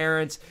and her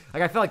parents.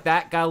 Like, I felt like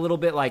that got a little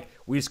bit like,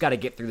 we just got to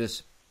get through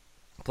this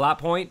plot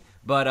point.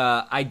 But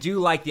I do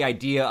like the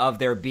idea of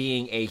there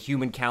being a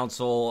human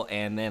council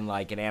and then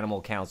like an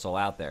animal council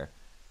out there.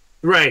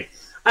 Right,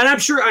 and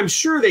I'm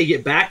sure they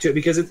get back to it,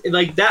 because it's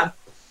like that.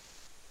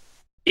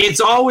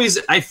 It's always,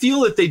 I feel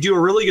that they do a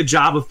really good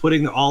job of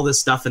putting all this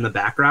stuff in the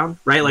background,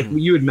 right? Like,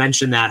 you had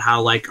mentioned that,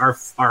 how like our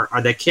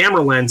the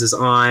camera lens is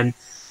on,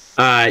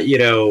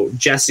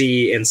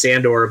 Jesse and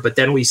Sandor, but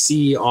then we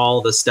see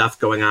all the stuff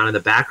going on in the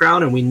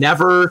background, and we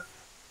never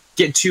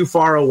get too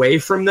far away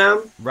from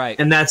them, right?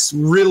 And that's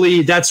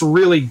really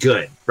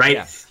good, right?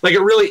 Yeah. Like,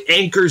 it really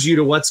anchors you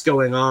to what's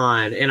going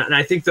on, and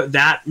I think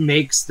that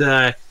makes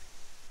that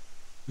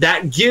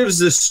gives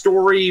the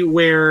story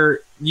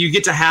where you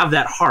get to have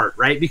that heart,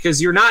 right? Because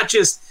you're not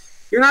just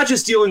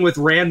dealing with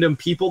random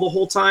people the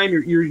whole time.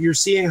 You're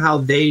seeing how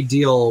they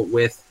deal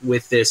with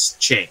this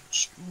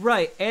change,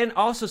 right? And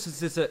also,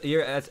 since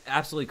that's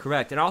absolutely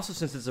correct. And also,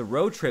 since it's a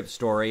road trip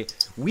story,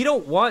 we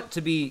don't want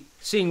to be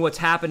seeing what's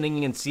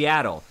happening in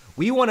Seattle.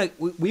 We want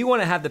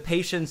to have the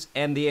patience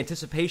and the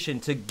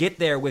anticipation to get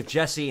there with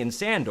Jesse and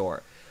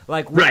Sandor.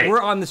 Like,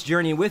 we're on this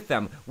journey with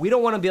them. We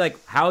don't want to be like,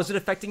 how is it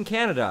affecting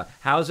Canada?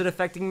 How is it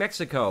affecting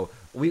Mexico?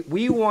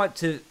 We want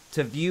to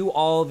view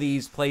all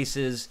these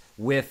places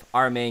with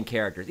our main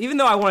characters. Even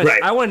though I want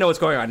to know what's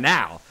going on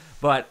now,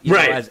 but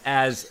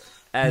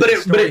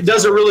it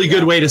does a really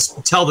good way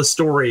to tell the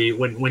story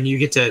when you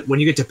get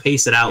to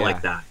pace it out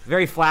like that.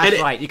 Very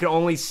flashlight. You can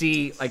only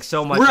see like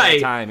so much at a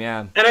time.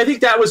 Yeah, and I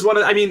think that was one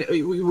of. I mean,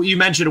 you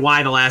mentioned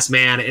Y: The Last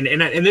Man,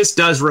 and this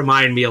does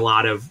remind me a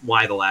lot of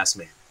Y: The Last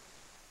Man.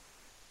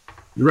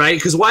 Right,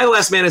 because Y: The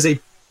Last Man is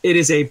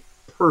a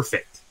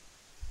perfect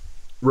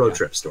road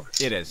trip story.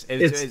 It is.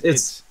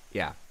 It's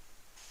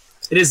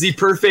It is the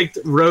perfect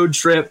road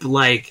trip,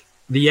 like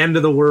the end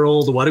of the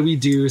world, what do we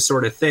do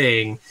sort of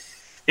thing.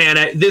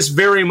 And this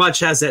very much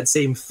has that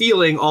same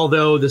feeling,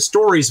 although the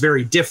story's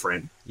very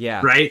different.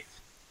 Yeah. Right.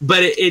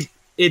 But it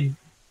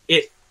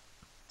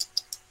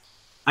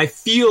I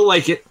feel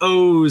like it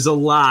owes a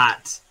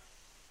lot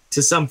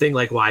to something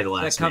like Y: The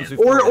Last Man,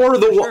 or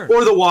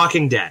The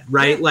Walking Dead,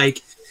 right? Yeah.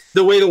 Like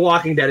the way The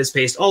Walking Dead is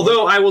paced.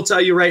 Although I will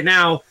tell you right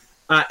now,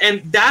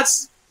 and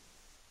that's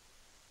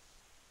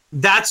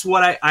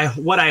what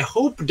I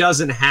hope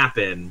doesn't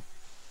happen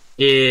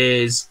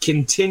is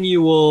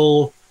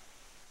continual,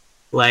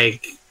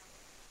 like,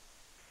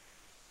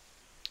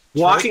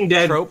 Walking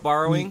Dead trope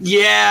borrowing.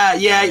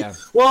 Yeah.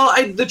 Well,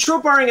 the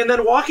trope borrowing, and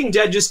then Walking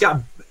Dead just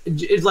got,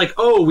 it's like,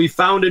 oh, we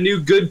found a new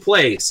good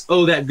place.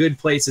 Oh, that good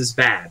place is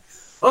bad.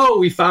 Oh,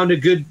 we found a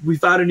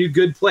new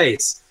good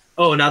place.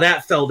 Oh, now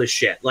that fell to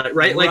shit.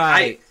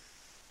 Right.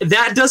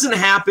 That doesn't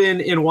happen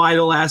in Y: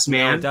 The Last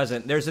Man. No, it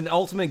doesn't. There's an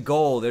ultimate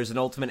goal. There's an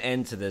ultimate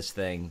end to this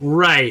thing.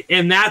 Right,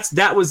 and that's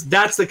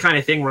the kind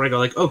of thing where I go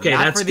like, okay,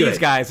 not that's for good. These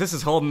guys. This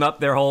is holding up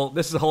their whole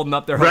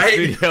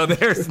studio.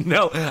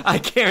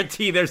 I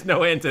guarantee there's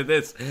no end to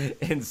this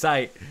in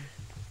sight.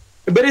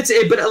 But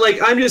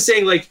I'm just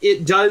saying, like,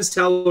 it does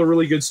tell a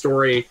really good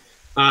story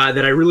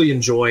that I really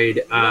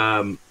enjoyed.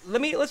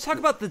 Let's talk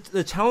about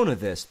the tone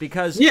of this,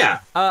 because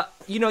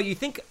you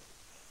think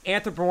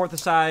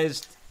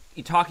anthropomorphized.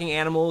 You talking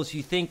animals,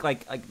 you think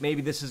like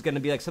maybe this is going to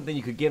be like something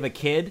you could give a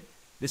kid.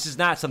 This is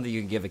not something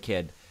you can give a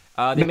kid.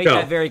 They make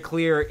that very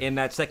clear in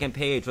that second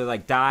page where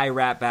like, die,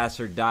 rat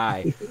bastard,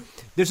 die.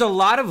 There's a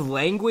lot of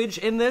language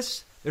in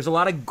this. There's a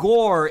lot of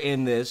gore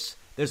in this.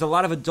 There's a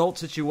lot of adult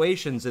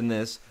situations in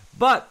this.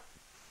 But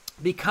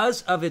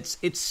because of it's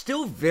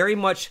still very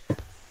much,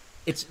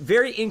 it's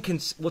very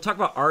we'll talk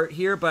about art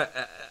here,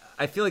 but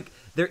I feel like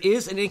there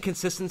is an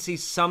inconsistency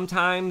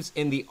sometimes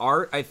in the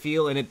art, I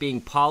feel, in it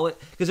being polished.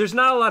 Because there's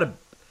not a lot of...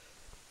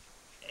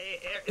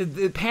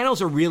 The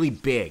panels are really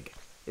big.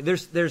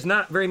 There's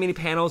not very many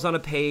panels on a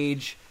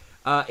page.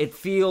 It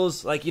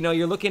feels like,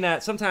 you're looking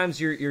at...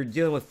 Sometimes you're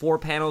dealing with 4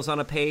 panels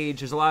on a page.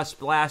 There's a lot of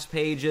splash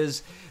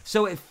pages.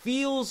 So it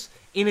feels...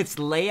 In its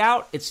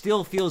layout, it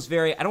still feels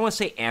very... I don't want to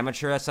say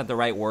amateur, that's not the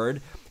right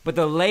word. But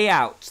the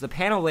layouts, the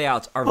panel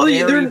layouts are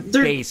very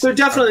basic. They're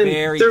definitely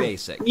very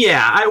basic.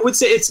 Yeah, I would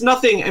say it's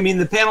nothing. I mean,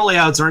 the panel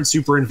layouts aren't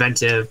super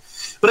inventive,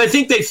 but I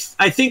think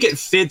it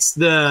fits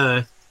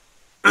the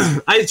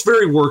it's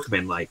very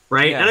workmanlike,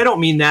 right? Yeah. And I don't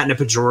mean that in a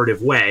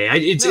pejorative way.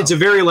 It's No. a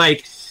very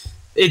like,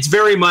 it's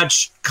very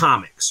much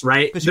comics,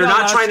 right? Because They're you're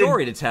not trying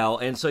story to tell,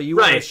 and so you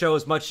want to Right. show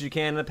as much as you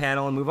can in the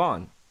panel and move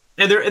on.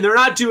 and they're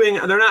not doing,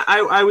 they're not.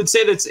 I would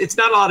say that it's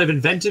not a lot of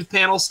inventive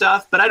panel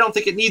stuff, but I don't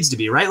think it needs to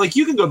be, right? Like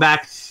you can go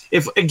back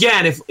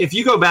if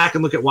you go back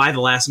and look at Why the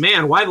Last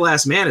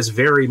Man is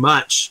very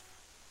much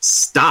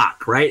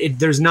stock, right?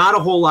 There's not a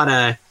whole lot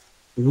of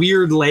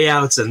weird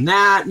layouts and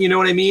that, you know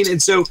what I mean?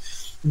 And so,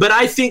 but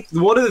I think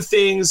one of the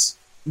things.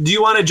 Do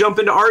you want to jump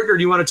into art, or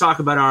do you want to talk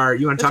about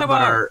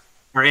our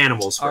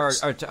animals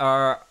first?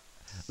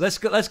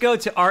 Let's go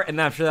to art,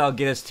 and after that, I'll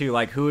get us to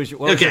like what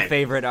was your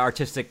favorite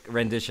artistic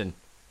rendition?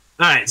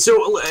 All right,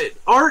 so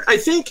art, I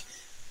think,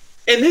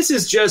 and this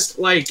is just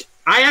like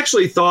I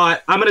actually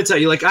thought. I'm going to tell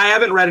you, like I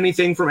haven't read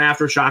anything from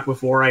Aftershock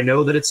before. I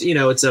know that it's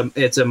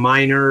it's a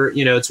minor,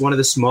 it's one of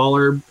the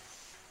smaller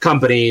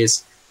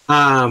companies.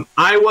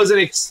 I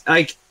wasn't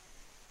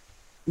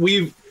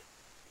we've.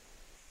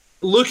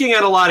 Looking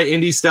at a lot of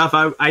indie stuff,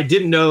 I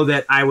didn't know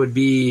that I would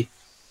be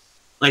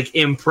like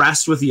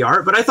impressed with the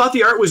art, but I thought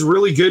the art was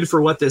really good for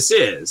what this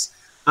is.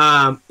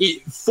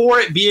 For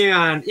it being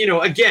on,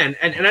 again,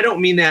 and I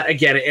don't mean that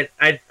again.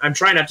 I'm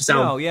trying not to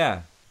sound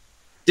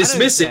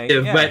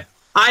dismissive, but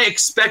I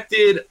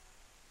expected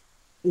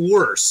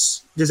worse.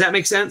 Does that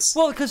make sense?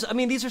 Well, because I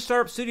mean, these are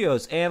startup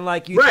studios, and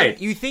like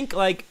you think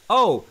like,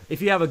 oh,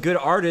 if you have a good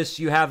artist,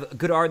 you have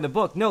good art in the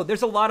book. No,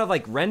 there's a lot of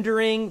like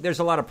rendering. There's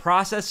a lot of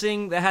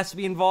processing that has to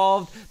be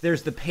involved.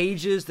 There's the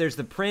pages. There's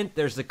the print.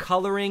 There's the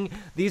coloring.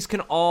 These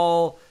can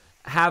all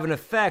have an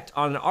effect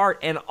on art,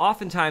 and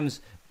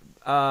oftentimes,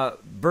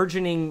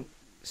 burgeoning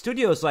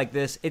studios like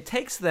this, it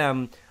takes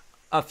them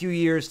a few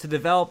years to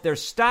develop their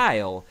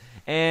style,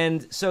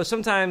 and so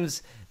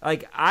sometimes,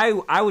 like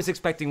I was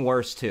expecting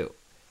worse too.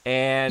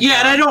 And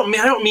and I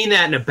don't mean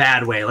that in a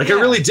bad way. Like I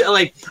really do,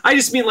 like I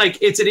just mean like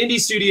it's an indie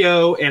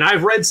studio, and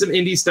I've read some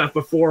indie stuff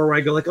before where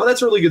I go like, oh,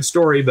 that's a really good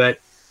story, but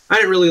I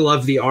didn't really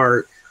love the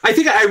art. I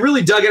think I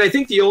really dug it. I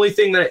think the only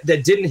thing that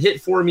didn't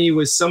hit for me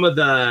was some of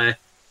the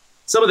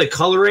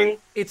coloring.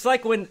 It's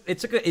like when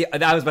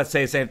I was about to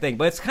say the same thing,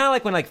 but it's kind of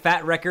like when like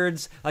Fat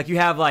Records, like you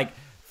have like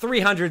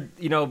 300,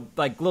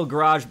 like little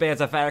garage bands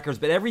on Fat Records,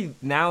 but every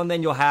now and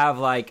then you'll have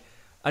like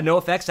a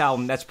NoFX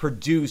album that's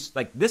produced,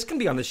 like this can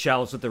be on the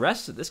shelves with the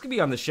rest of this could be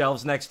on the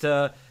shelves next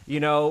to,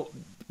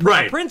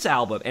 a Prince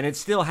album, and it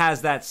still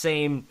has that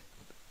same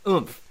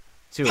oomph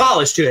to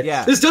polish to it.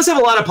 Yeah. This does have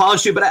a lot of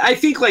polish to it, but I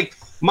think like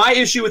my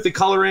issue with the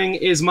coloring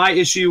is my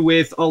issue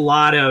with a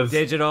lot of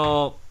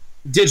digital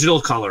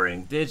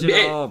coloring.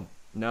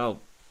 No,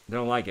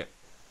 don't like it.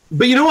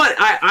 But you know what?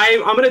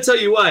 I'm going to tell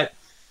you what.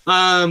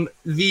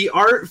 The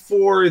art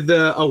for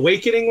the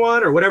Awakening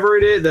one or whatever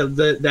it is,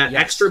 that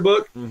extra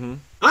book,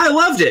 I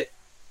loved it.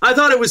 I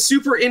thought it was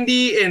super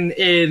indie and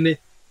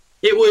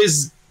it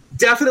was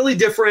definitely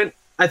different.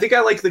 I think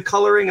I like the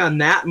coloring on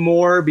that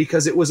more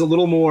because it was a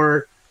little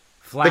more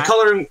flat. The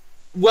coloring,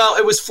 well,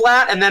 it was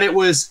flat and then it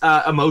was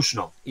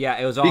emotional. Yeah,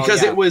 it was all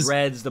because it was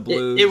reds, the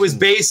blues. It was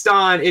based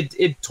on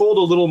it told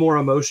a little more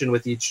emotion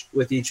with each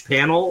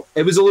panel.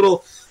 It's a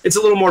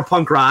little more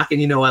punk rock,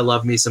 and I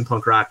love me some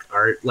punk rock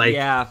art. Like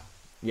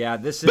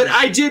this is. But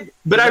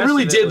I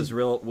really did.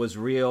 Was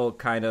real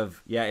kind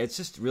of It's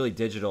just really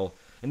digital,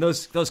 and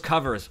those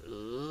covers.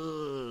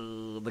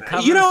 The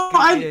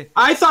covers.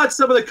 I thought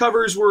some of the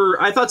covers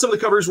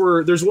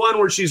were. There's one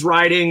where she's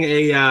riding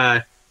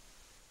a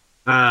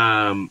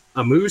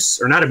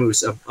moose, or not a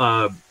moose.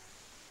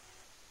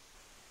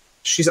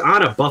 She's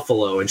on a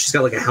buffalo and she's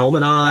got like a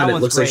helmet on. It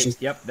looks great.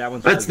 like that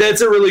one's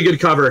that's a really good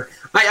cover.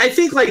 I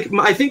think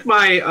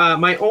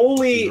my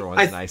only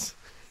nice.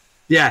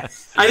 Yeah,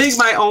 I think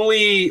my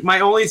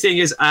only thing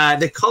is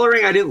the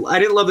coloring. I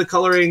didn't love the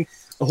coloring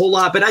a whole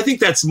lot, but I think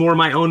that's more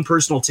my own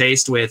personal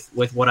taste with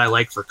what I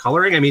like for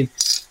coloring. I mean,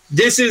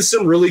 this is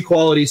some really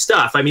quality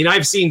stuff. I mean,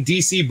 I've seen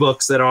DC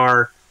books that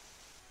are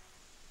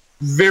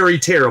very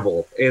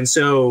terrible, and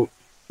so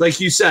like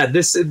you said,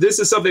 this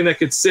is something that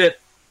could sit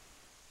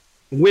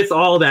with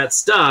all that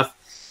stuff.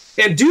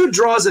 And dude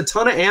draws a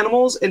ton of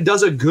animals and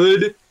does a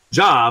good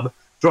job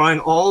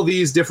drawing all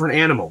these different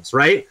animals,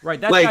 right?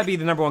 Right, that's gotta be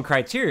the number one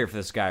criteria for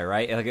this guy,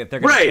 right? Like if they're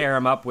gonna pair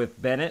him up with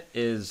Bennett,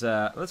 is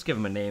let's give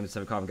him a name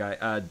instead of calling him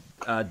guy.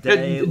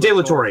 De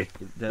La Torre.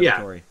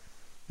 Yeah.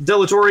 De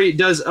La Torre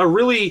does a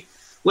really,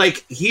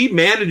 like, he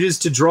manages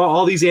to draw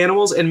all these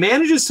animals and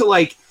manages to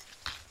like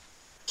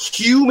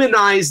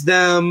humanize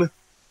them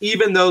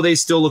even though they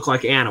still look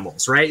like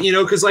animals, right?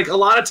 Because like a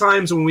lot of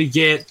times when you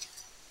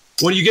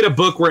get a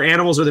book where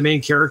animals are the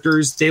main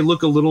characters, they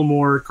look a little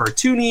more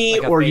cartoony,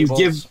 like or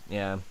Fables.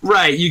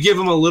 You give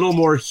them a little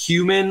more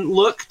human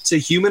look to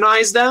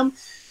humanize them.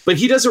 But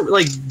he doesn't,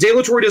 like, De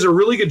La Torre does a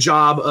really good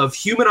job of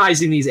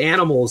humanizing these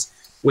animals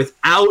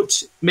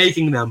without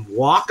making them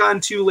walk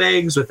on two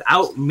legs,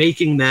 without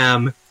making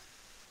them,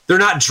 they're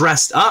not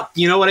dressed up,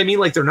 you know what I mean?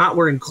 Like, they're not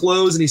wearing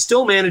clothes, and he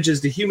still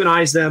manages to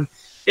humanize them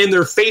in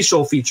their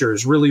facial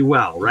features really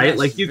well, right? Yes,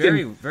 like you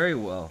very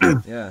well,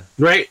 yeah.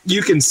 Right?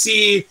 You can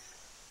see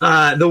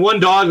The one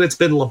dog that's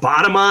been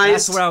lobotomized.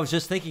 That's what I was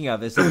just thinking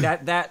of. Is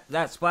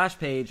that splash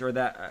page or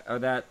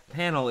that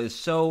panel is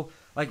so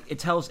like it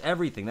tells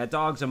everything. That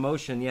dog's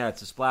emotion. Yeah,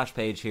 it's a splash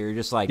page here.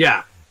 Just like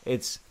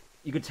it's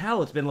you could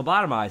tell it's been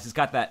lobotomized. It's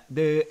got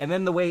and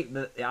then the way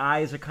the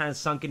eyes are kind of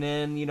sunken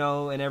in,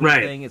 and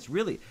everything. Right. It's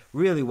really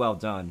really well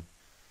done.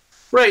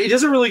 Right. It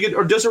does a really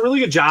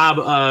good job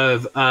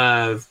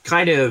of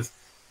kind of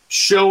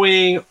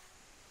showing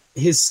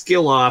his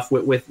skill off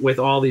with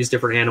all these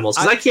different animals.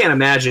 Because I can't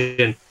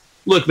imagine.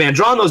 Look, man,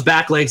 drawing those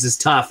back legs is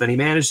tough, and he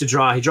managed to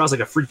draw. He draws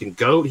like a freaking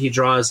goat. He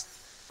draws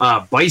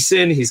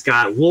bison. He's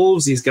got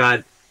wolves. He's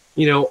got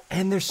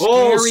and they're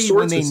scary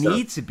when they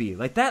need to be.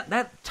 Like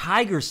that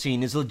tiger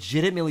scene is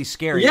legitimately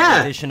scary. Yeah.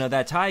 In addition of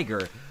that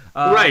tiger.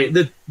 Right,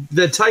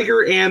 the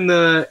tiger and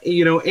the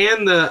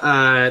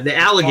the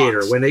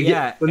alligator fox. when they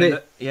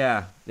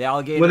the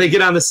alligator when they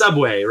get on the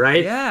subway,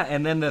 right? Yeah,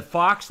 and then the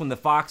fox when the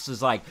fox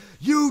is like,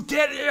 "You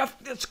did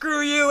it!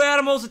 Screw you!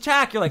 Animals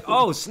attack!" You're like,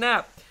 "Oh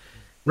snap!"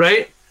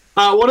 Right.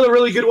 One of the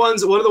really good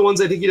ones. One of the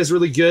ones I think he does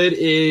really good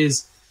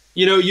is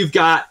you've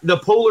got the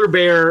polar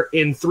bear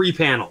in 3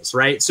 panels,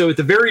 right? So at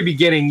the very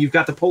beginning, you've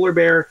got the polar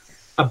bear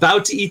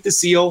about to eat the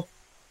seal,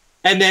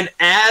 and then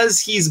as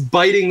he's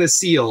biting the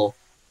seal,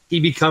 he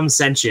becomes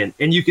sentient,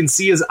 and you can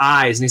see his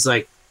eyes, and he's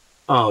like,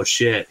 "Oh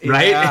shit!"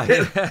 Right?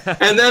 Yeah.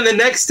 And then the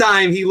next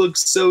time, he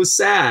looks so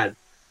sad.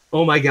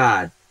 Oh my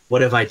god,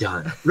 what have I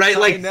done? Right?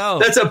 Like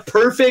that's a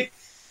perfect.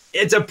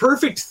 It's a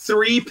perfect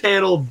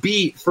 3-panel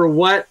beat for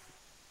what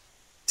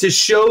to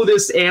show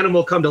this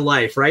animal come to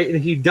life, right?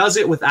 And he does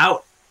it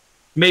without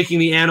making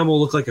the animal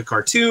look like a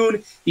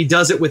cartoon. He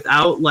does it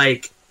without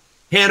like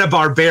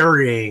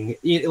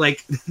Hanna-Barberaing,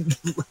 like.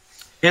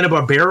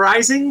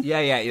 Hanna-Barberizing?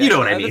 Yeah. You know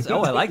what I mean.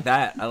 Oh, I like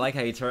that. I like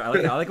how you turn.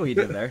 I like what you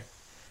did there.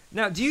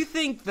 Now, do you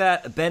think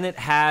that Bennett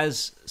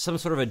has some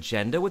sort of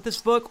agenda with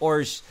this book, or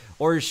is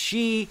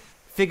she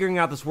figuring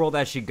out this world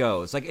as she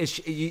goes? Like,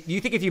 you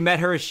think if you met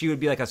her, she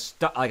would be like a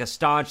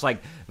staunch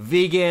like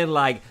vegan,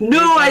 like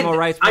animal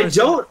rights person? I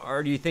don't.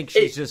 Or do you think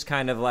she's just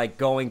kind of like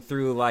going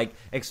through like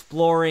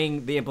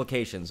exploring the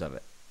implications of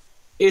it?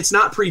 It's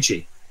not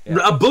preachy. Yeah.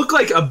 A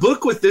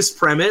book with this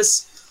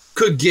premise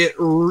could get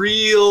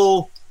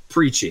real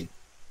preachy,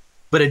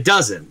 but it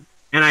doesn't.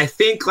 And I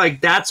think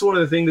like that's one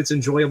of the things that's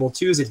enjoyable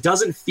too, is it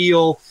doesn't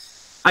feel.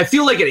 I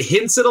feel like it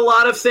hints at a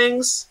lot of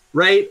things,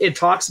 right? It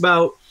talks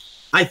about,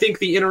 I think,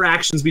 the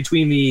interactions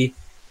between the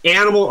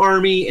animal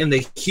army and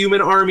the human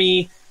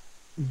army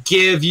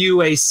give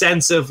you a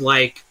sense of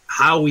like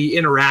how we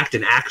interact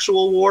in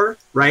actual war,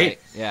 right?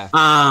 Yeah.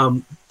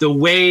 The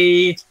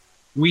way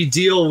we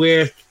deal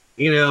with,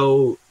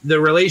 the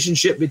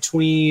relationship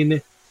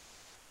between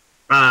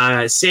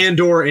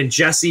Sandor and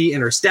Jessie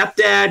and her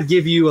stepdad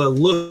give you a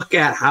look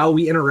at how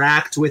we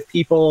interact with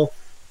people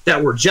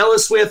that we're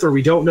jealous with or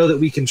we don't know that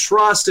we can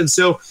trust. And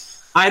so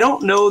I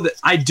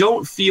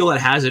don't feel it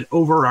has an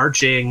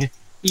overarching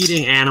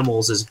eating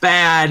animals is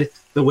bad,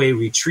 the way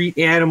we treat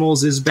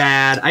animals is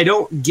bad. I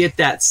don't get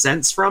that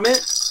sense from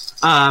it,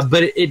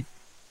 but it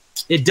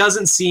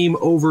doesn't seem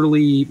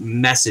overly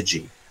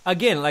messagey.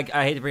 Again, like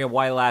I hate to bring up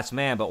Y Last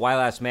Man, but Y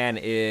Last Man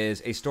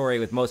is a story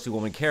with mostly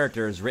woman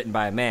characters written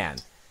by a man.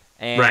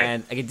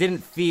 And like, it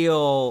didn't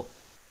feel.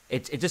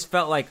 It just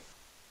felt like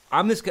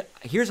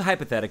here's a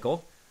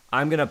hypothetical.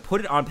 I'm gonna put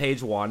it on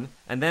page 1,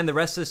 and then the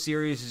rest of the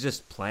series is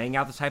just playing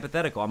out this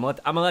hypothetical. I'm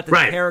gonna let the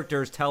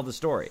characters tell the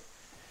story.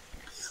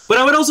 But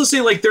I would also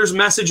say like there's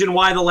message in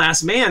Y the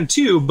Last Man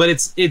too. But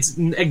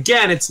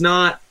it's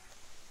not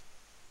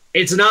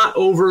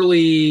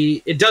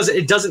overly. It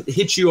doesn't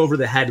hit you over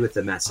the head with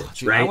the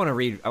message, right? I want to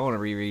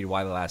reread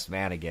Y the Last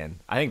Man again.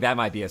 I think that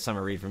might be a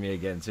summer read for me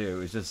again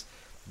too. It's just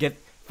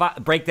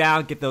break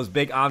down, get those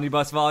big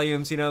omnibus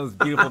volumes, those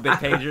beautiful big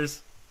pagers.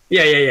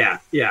 Yeah.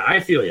 I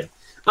feel you.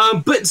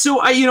 But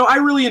so I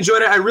really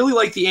enjoyed it. I really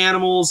like the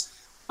animals.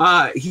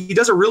 He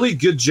does a really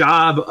good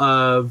job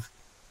of,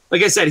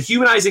 like I said,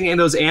 humanizing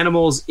those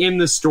animals in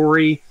the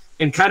story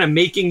and kind of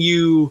making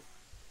you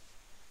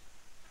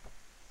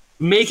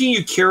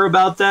care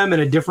about them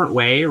in a different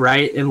way,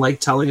 right? And like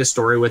telling a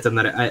story with them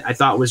that I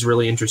thought was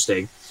really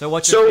interesting. So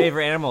what's your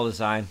favorite animal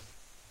design?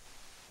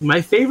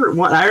 My favorite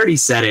one, I already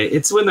said it.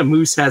 It's when the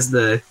moose has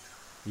the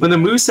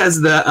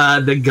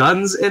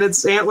guns in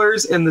its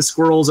antlers, and the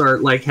squirrels are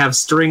like have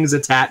strings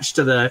attached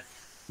to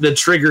the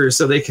triggers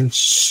so they can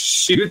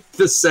shoot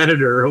the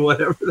senator or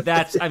whatever.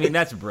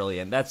 That's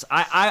brilliant.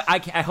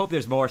 I hope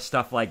there's more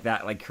stuff like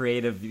that, like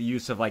creative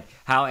use of like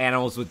how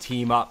animals would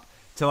team up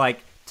to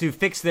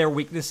fix their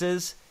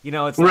weaknesses.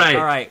 It's like,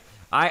 all right,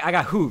 I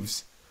got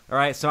hooves. All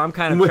right, so I'm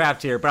kind of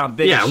trapped here, but I'm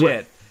big as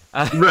shit.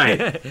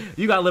 Right.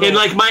 You got little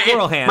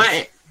squirrel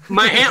hands.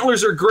 My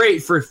antlers are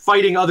great for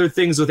fighting other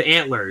things with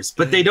antlers,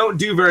 but they don't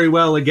do very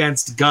well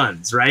against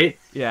guns, right?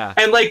 Yeah.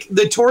 And like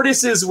the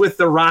tortoises with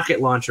the rocket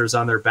launchers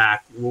on their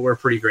back were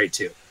pretty great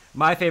too.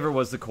 My favorite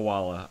was the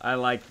koala. I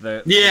liked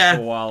the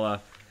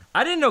koala.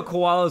 I didn't know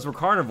koalas were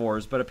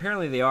carnivores, but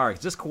apparently they are.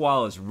 'Cause this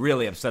koala is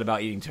really upset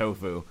about eating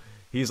tofu.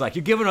 He's like,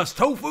 "You're giving us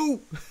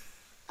tofu?"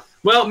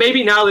 Well,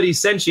 maybe now that he's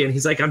sentient,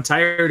 he's like, I'm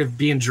tired of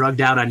being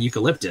drugged out on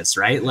eucalyptus,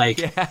 right?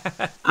 Like,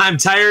 I'm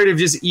tired of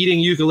just eating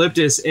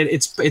eucalyptus, and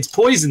it's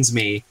poisons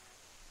me,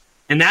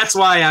 and that's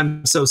why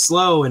I'm so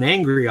slow and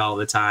angry all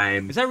the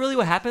time. Is that really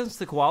what happens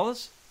to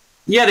koalas?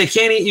 Yeah, they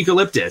can't eat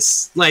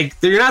eucalyptus. Like,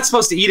 you're not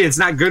supposed to eat it. It's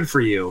not good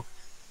for you.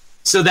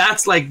 So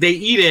that's like, they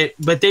eat it,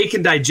 but they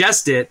can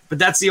digest it, but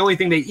that's the only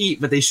thing they eat,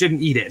 but they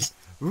shouldn't eat it.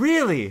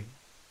 Really?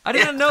 I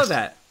didn't know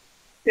that.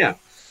 Yeah.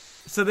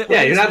 So that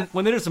Yeah,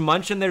 when they're just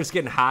munching, they're just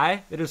getting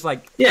high. They're just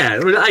like, Yeah,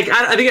 like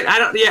I think I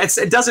don't. Yeah,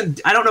 it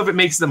doesn't. I don't know if it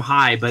makes them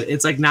high, but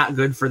it's like not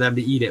good for them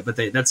to eat it. But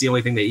that's the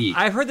only thing they eat.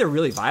 I heard they're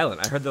really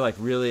violent. I heard they're like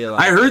really. Like,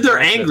 I heard they're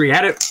aggressive. angry.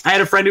 I had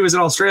a friend who was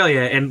in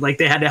Australia, and like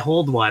they had to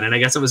hold one, and I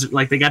guess it was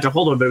like they got to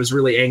hold one, but it was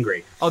really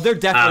angry. Oh, they're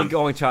definitely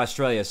going to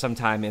Australia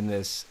sometime in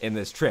this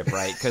trip,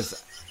 right?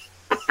 Because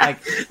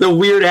like The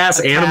weird ass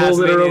animals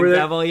that are Tasmanian over there.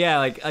 devil, yeah,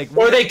 like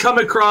Or they come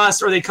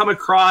across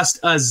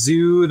a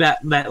zoo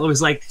that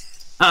was like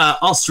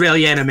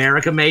Australia and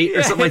America, mate,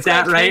 or something like it's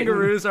that, right?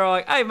 Kangaroos are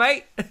like, hey,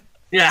 mate,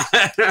 Yeah.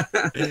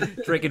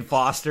 drinking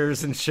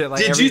Fosters and shit. Like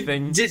Did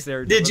everything.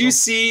 you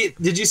see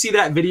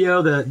that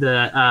video?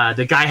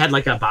 The guy had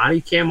like a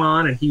body cam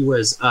on, and he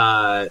was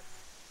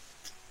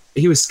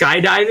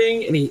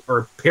skydiving and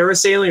or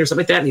parasailing or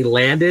something like that, and he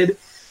landed,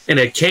 and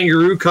a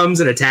kangaroo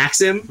comes and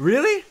attacks him.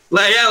 Really?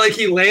 Like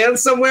he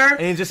lands somewhere,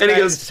 And he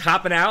goes, just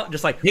hopping out,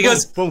 just like he boom,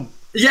 goes, boom.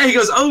 yeah, he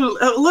goes,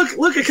 oh,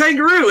 look, a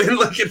kangaroo, and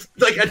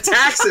like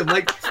attacks him,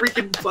 like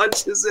freaking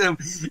punches him,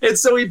 and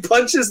so he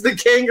punches the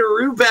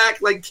kangaroo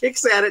back, like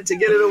kicks at it to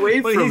get it away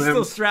But from he's him.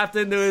 still strapped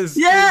into his.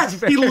 Yeah,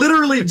 his he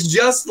literally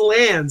just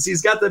lands.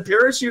 He's got the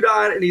parachute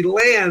on, and he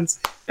lands.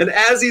 And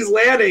as he's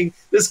landing,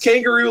 this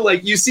kangaroo,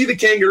 like, you see the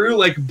kangaroo,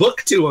 like,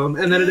 book to him,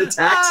 and then it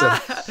attacks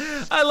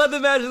him. I love to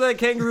imagine that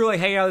kangaroo like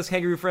hanging out with his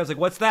kangaroo friends. Like,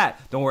 what's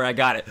that? Don't worry, I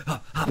got it.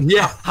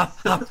 Yeah.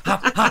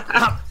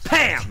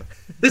 Bam!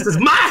 This is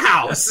my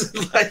house.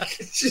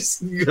 Like, it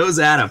just goes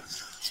at him.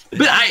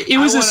 But it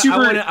was a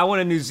super. I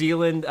want a New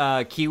Zealand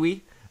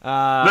kiwi.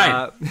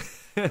 Right.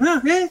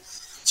 Okay.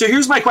 So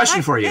here's my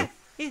question for you.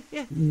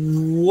 Yeah.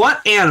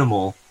 What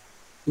animal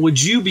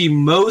would you be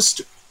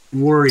most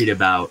worried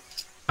about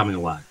coming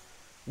alive?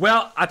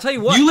 Well, I'll tell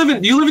you what. You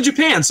live in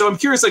Japan, so I'm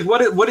curious. Like,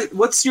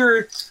 what's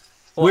your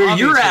where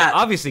you're at?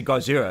 Obviously,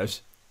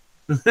 Godzillas.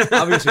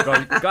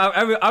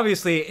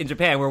 obviously, in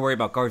Japan, we're worried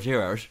about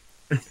Godzillas.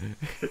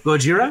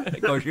 Gojira?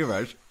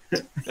 Godzillas.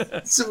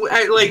 So,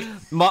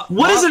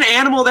 what is an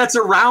animal that's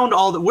around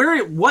all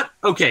the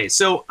okay,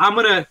 so I'm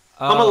gonna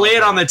lay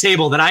it on the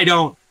table that I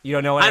don't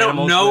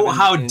know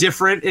how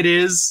different it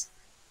is.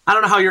 I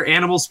don't know how your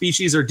animal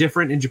species are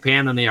different in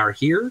Japan than they are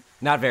here.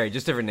 Not very,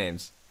 just different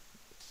names.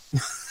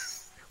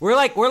 We're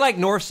like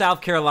North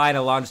South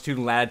Carolina longitude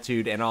and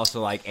latitude, and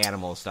also like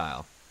animal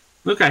style.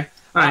 Okay.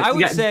 All right. I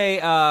would say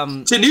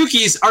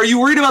tanukis. Are you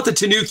worried about the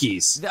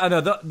tanukis?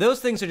 No, those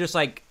things are just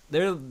like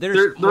they're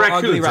the more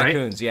raccoons, ugly right?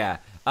 raccoons. Yeah.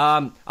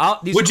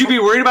 Would you be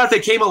worried about if they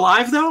came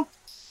alive though?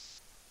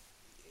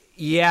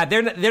 Yeah,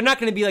 they're not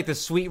going to be like the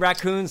sweet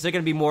raccoons. They're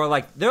going to be more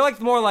like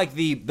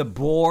the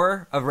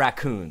boar of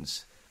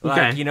raccoons.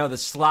 Like, Okay. the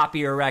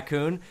sloppier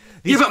raccoon.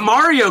 Yeah, but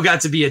Mario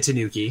got to be a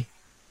tanuki.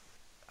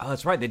 Oh,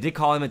 that's right. They did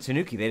call him a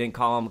tanuki. They didn't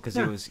call him because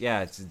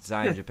it's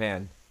designed in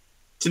Japan.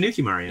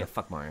 Tanuki Mario. Yeah,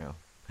 fuck Mario.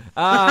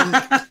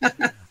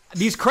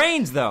 These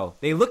cranes, though,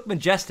 they look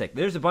majestic.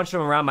 There's a bunch of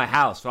them around my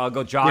house where I'll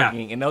go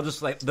jogging, and they'll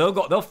just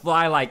they'll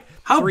fly like.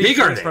 How 3 big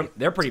are feet they?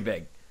 They're pretty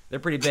big. They're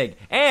pretty big.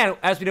 And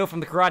as we know from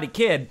the Karate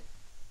Kid,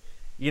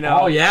 when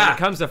Oh, yeah. it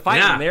comes to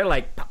fighting, Yeah. they're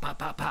like pop, pop,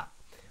 pop, pop.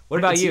 What I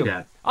about can see you?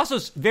 that. Also,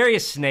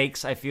 various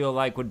snakes. I feel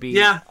like would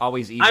be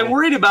always evil. I'm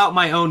worried about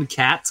my own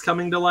cats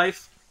coming to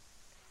life.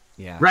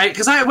 Yeah. Right?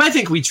 Because I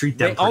think we treat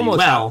them They pretty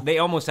well. they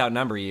almost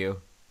outnumber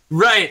you.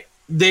 Right.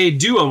 They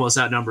do almost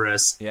outnumber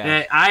us.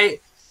 Yeah.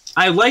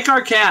 I like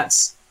our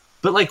cats,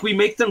 but like we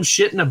make them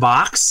shit in a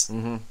box.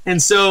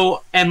 Mm-hmm.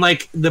 And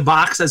like the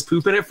box has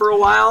poop in it for a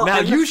while. Now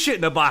and, you shit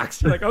in a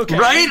box. You're like, okay.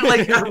 Right?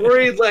 Like I'm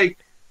worried like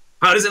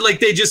how does it like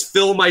they just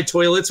fill my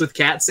toilets with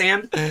cat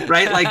sand?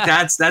 Right? Like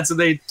that's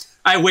what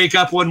I wake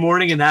up one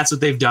morning and that's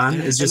what they've done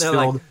is just And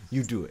they're filled. like,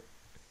 you do it.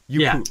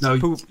 You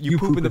poop. You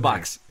poop in the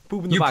box.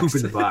 Poop in the You box. poop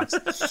in the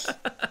box.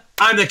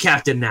 I'm the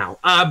captain now.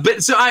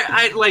 But so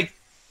I like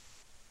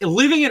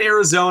living in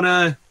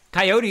Arizona.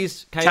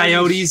 Coyotes.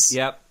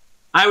 Yep.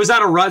 I was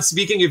on a run.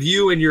 Speaking of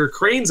you and your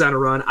cranes on a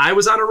run, I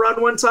was on a run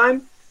one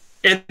time,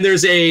 and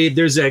there's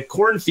a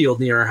cornfield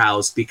near our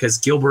house because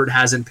Gilbert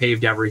hasn't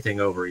paved everything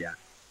over yet,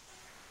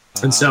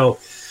 and so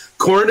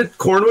corn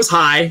was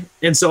high,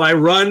 and so I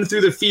run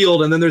through the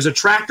field, and then there's a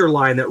tractor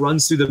line that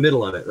runs through the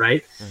middle of it,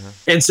 right?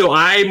 And so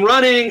I'm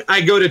running. I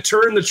go to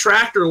turn the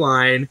tractor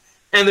line,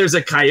 and there's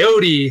a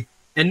coyote,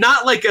 and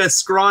not like a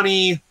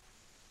scrawny,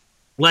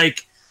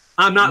 like.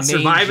 I'm not Mangy,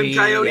 surviving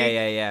coyote.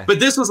 Yeah. But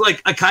this was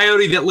like a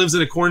coyote that lives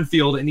in a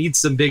cornfield and eats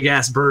some big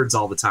ass birds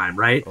all the time,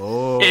 right?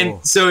 Oh.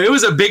 And so it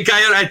was a big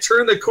coyote. I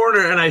turn the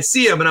corner and I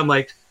see him and I'm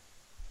like,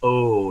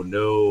 oh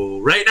no,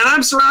 right? And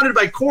I'm surrounded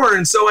by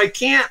corn, so I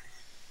can't.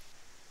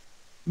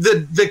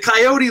 The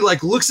coyote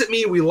like looks at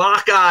me. We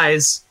lock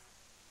eyes,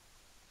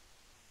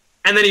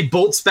 and then he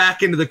bolts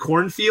back into the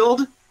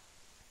cornfield,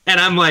 and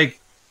I'm like,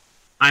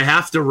 I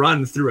have to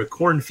run through a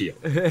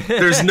cornfield.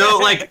 There's no,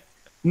 like,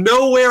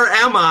 nowhere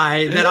am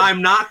I that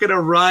I'm not going to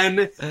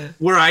run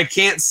where I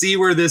can't see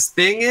where this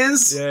thing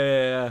is.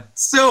 Yeah.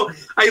 So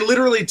I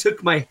literally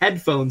took my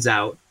headphones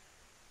out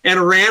and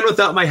ran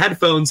without my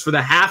headphones for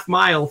the half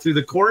mile through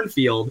the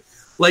cornfield,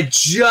 like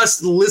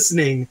just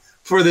listening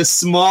for the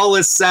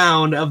smallest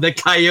sound of the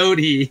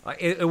coyote.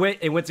 It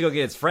went to go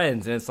get its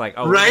friends, and it's like,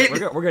 oh, right?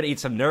 we're gonna eat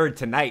some nerd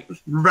tonight.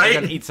 Right?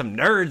 We're gonna eat some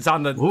nerds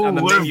on the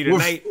menu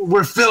tonight.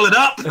 We're filling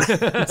up.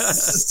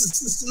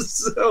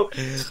 So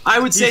I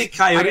would say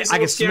coyotes. I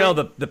can smell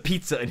the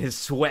pizza in his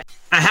sweat.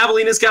 A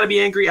javelina's got to be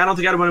angry. I don't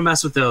think I'd want to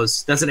mess with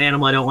those. That's an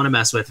animal I don't want to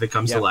mess with if it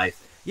comes to life.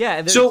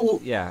 Yeah.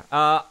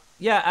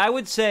 I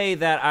would say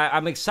that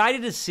I'm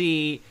excited to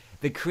see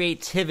the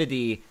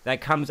creativity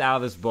that comes out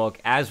of this book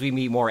as we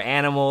meet more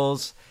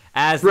animals,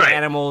 as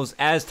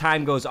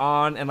time goes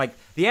on, and like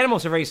the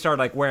animals have already started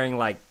like wearing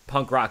like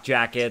punk rock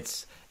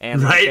jackets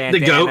and like, the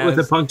goat with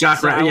the punk rock.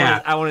 So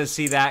I want to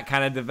see that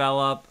kind of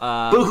develop.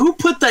 But who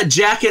put that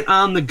jacket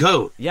on the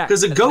goat? Yeah,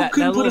 because the goat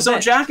couldn't put his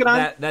own jacket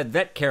on. That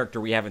vet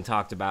character we haven't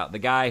talked about, the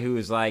guy who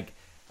is like.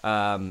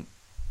 But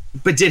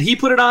did he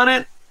put it on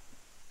it?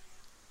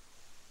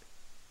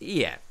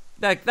 Yeah.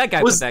 That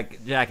guy put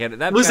that jacket. Did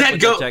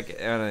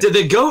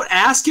the goat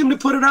ask him to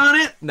put it on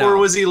it, or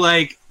was he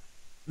like,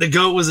 the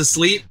goat was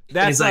asleep?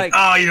 And he's like,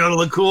 oh, you know, to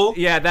look cool.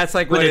 Yeah, that's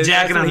like what a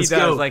jacket on he his does.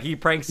 goat. Like he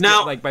pranks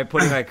like by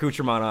putting an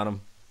accoutrement on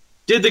him.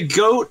 Did the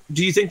goat?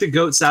 Do you think the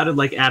goat sounded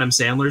like Adam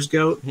Sandler's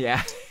goat?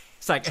 Yeah,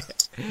 it's like,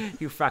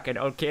 you fucking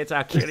old kids,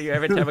 I'll kill you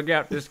every time I get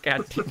out this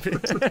goddamn.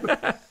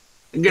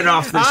 Get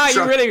off this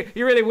truck.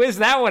 You really whizzed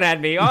that one at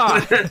me.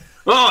 Oh.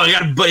 Oh,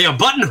 you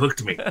button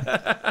hooked me.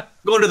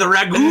 Going to the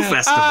Ragu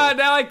Festival. Oh,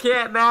 now I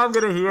can't. Now I'm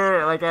gonna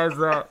hear it like as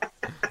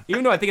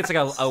even though I think it's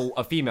like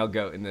a female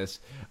goat in this.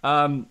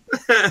 So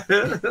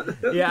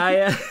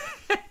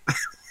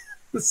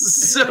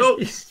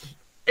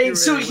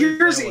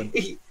here's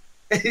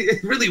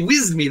it really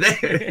whizzed me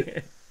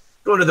there.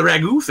 Going to the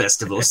Ragu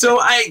Festival. So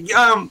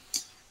I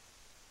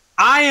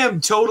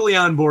am totally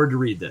on board to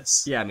read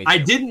this. Yeah, me too. I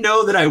didn't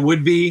know that I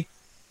would be.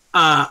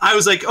 I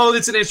was like, oh,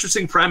 that's an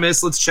interesting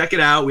premise. Let's check it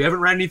out. We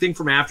haven't read anything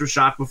from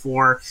Aftershock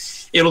before.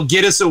 It'll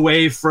get us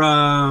away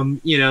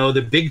from,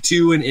 the big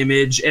two and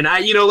Image. And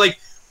like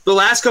the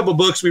last couple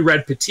books we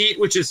read Petite,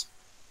 which is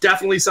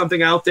definitely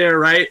something out there,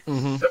 right?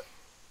 Mm-hmm.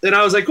 And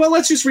I was like, well,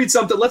 let's just read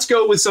something. Let's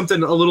go with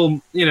something a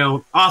little,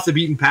 off the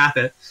beaten path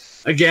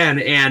again.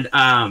 And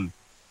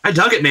I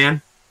dug it,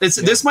 man.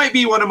 This might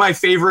be one of my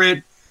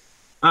favorite.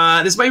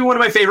 This might be one of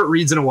my favorite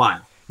reads in a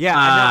while. Yeah,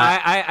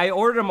 I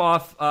ordered them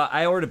off.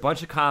 I ordered a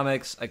bunch of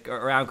comics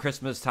around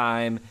Christmas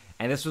time,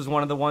 and this was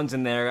one of the ones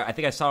in there. I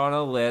think I saw it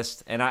on the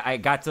list, and I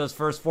got to those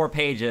first 4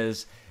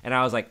 pages, and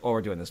I was like, "Oh,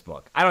 we're doing this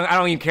book. I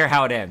don't even care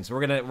how it ends.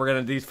 We're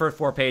gonna these first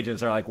 4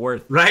 pages are like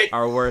worth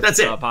worth. That's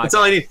it. That's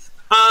all I need."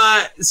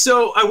 I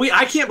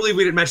can't believe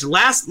we didn't mention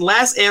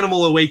last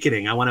Animal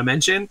Awakening. I want to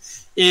mention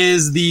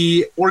is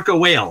the orca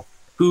whale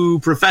who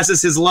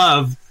professes his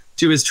love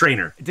to his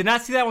trainer. Did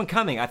not see that one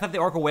coming. I thought the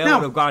orca whale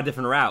would have gone a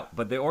different route,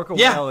 but the orca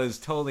whale is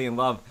totally in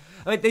love.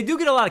 They do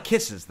get a lot of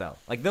kisses though.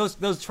 Like those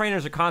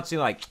trainers are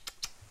constantly like,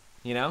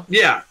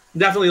 Yeah,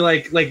 definitely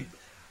like.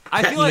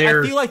 I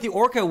feel like the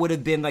orca would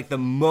have been like the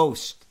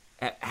most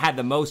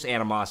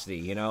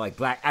animosity. Like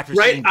Black after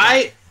seeing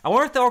Black. I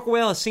wonder if the orca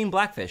whale has seen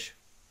Blackfish.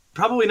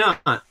 Probably not.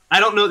 I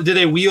don't know. Do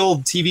they wheel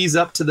TVs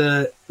up to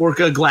the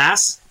orca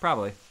glass?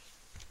 Probably.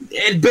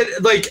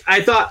 But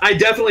I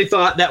definitely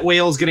thought that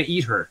whale's gonna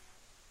eat her.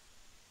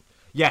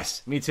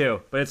 Yes, me too.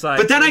 But it's like.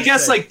 But then I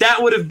guess that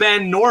would have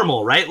been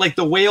normal, right? Like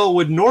the whale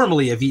would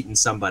normally have eaten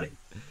somebody.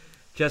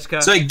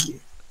 Jessica, so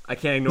I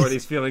can't ignore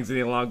these feelings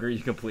any longer.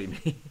 You complete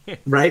me.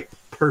 Right?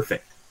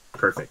 Perfect.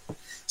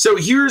 So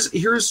here's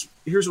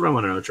what I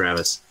want to know,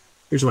 Travis.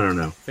 Here's what I want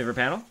to know. Favorite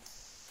panel?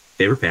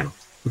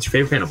 What's your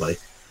favorite panel, buddy?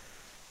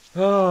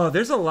 Oh,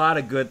 there's a lot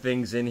of good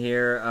things in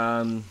here.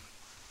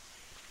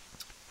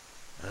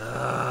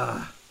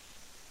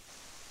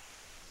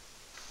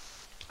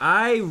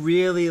 I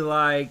really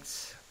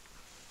liked.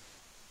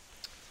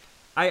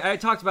 I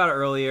talked about it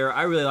earlier.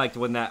 I really liked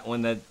when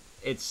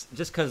it's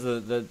just because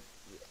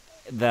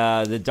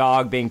the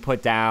dog being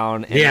put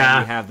down and then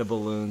you have the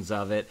balloons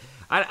of it.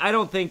 I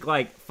don't think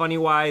like funny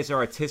wise or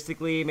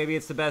artistically maybe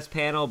it's the best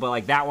panel, but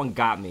like that one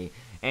got me,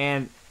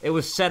 and it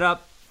was set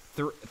up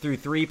through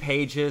 3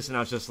 pages, and I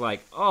was just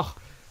like, oh.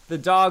 The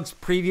dog's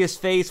previous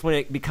face when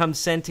it becomes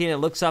sentient, it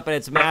looks up at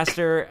its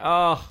master.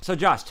 Oh, so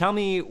Josh, tell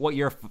me what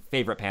your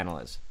favorite panel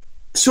is.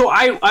 So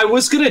I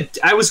was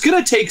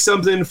gonna take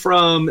something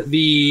from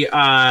the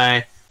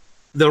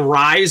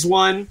Rise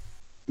one,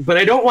 but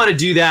I don't want to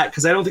do that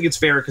because I don't think it's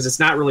fair because it's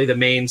not really the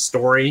main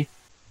story.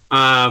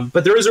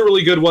 But there is a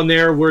really good one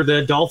there where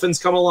the dolphins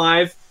come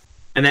alive,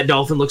 and that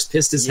dolphin looks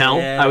pissed as hell.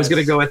 I was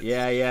gonna go with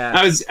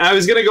I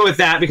was gonna go with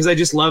that because I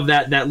just love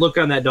that look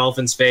on that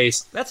dolphin's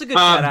face. That's a good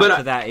shout out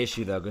to that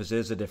issue though, because it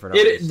is a different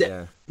artist.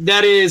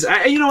 That is,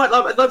 you know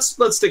what?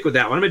 Let's stick with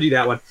that one. I'm gonna do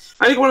that one.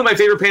 I think one of my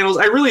favorite panels.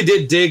 I really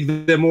did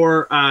dig the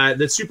more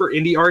the super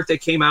indie art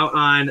that came out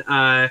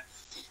on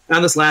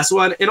this last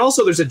one, and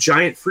also there's a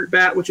giant fruit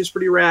bat which is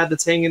pretty rad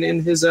that's hanging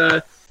in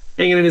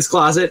his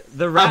closet.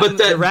 The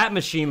rat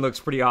machine looks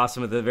pretty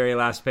awesome at the very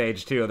last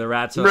page too. The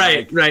rats are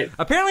right.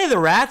 Apparently, the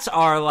rats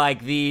are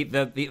like the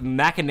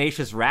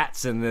machinacious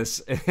rats in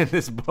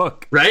this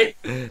book. Right.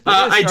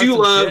 I do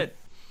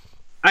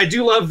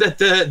love that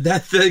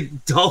the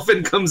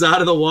dolphin comes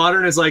out of the water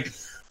and is like,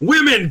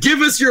 "Women,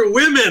 give us your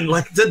women!"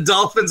 Like the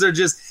dolphins are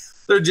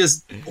they're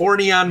just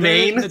horny on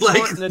main,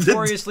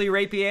 notoriously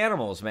rapey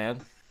animals,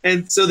 man.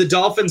 And so the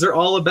dolphins are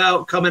all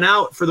about coming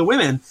out for the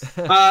women.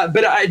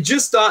 But I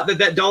just thought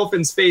that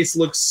dolphin's face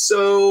looks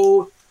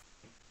so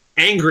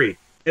angry.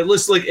 It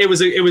looks like it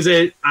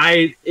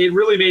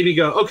really made me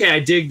go, okay, I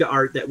dig the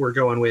art that we're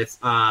going with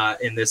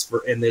in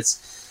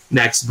this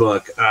next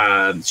book.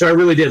 So I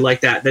really did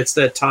like that. That's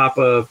the top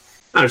of,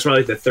 it's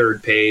probably like the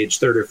third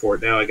or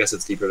fourth. No, I guess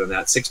it's deeper than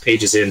that. 6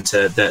 pages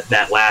into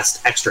that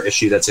last extra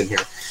issue that's in here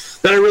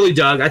that I really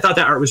dug. I thought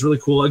that art was really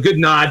cool. A good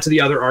nod to the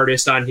other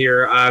artist on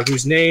here,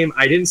 whose name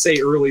I didn't say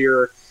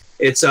earlier.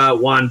 It's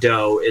Juan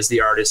Doe is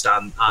the artist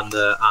on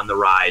the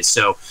Rise.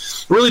 So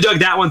really dug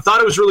that one.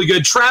 Thought it was really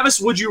good. Travis,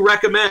 would you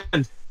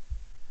recommend?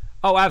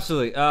 Oh,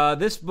 absolutely.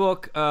 This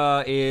book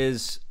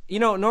is,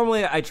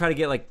 normally I try to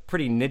get like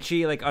pretty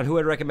niche-y, like on who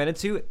I'd recommend it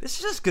to. This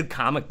is just good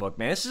comic book,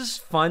 man. This is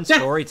just fun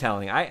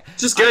storytelling.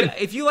 Just good.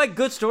 If you like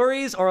good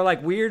stories or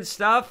like weird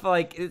stuff,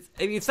 like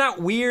it's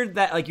not weird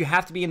that like you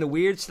have to be into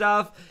weird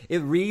stuff. It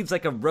reads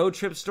like a road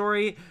trip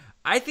story.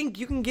 I think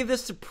you can give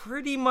this to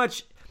pretty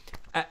much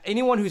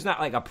anyone who's not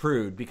like a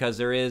prude, because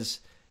there is,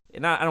 I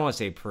don't want to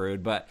say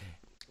prude, but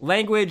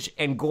language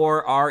and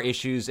gore are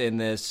issues in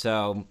this.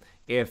 So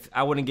if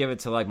I wouldn't give it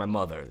to like my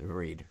mother to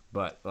read,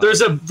 but like,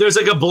 there's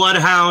like a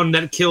bloodhound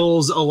that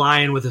kills a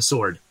lion with a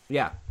sword.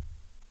 Yeah.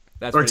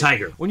 Or a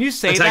tiger. When you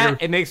say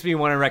that, it makes me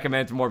want to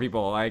recommend it to more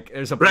people. Like,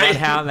 there's a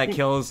bloodhound that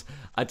kills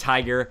a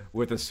tiger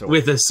with a sword.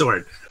 With a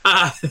sword.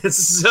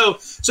 So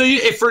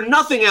if for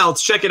nothing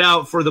else, check it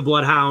out for the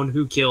bloodhound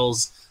who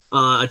kills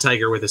a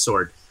tiger with a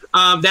sword.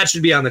 That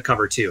should be on the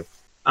cover too.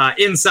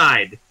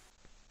 Inside,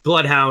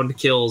 bloodhound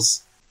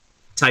kills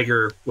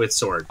tiger with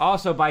sword.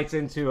 Also bites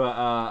into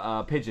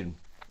a pigeon.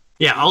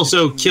 Yeah.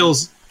 Also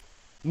kills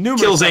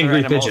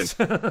angry pigeon.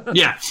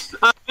 Yeah.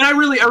 And I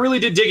really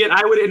did dig it.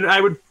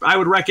 I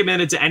would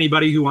recommend it to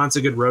anybody who wants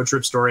a good road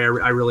trip story.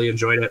 I really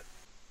enjoyed it.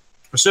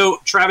 So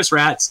Travis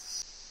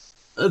Rats,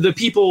 the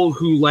people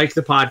who like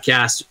the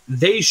podcast,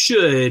 they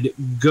should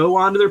go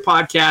onto their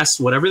podcast,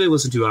 whatever they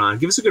listen to it on,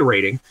 give us a good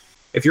rating.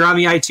 If you're on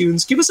the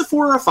iTunes, give us a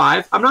 4 or a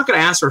 5. I'm not going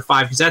to ask for a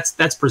 5 because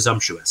that's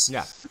presumptuous.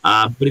 Yeah.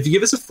 But if you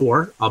give us a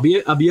 4, I'll be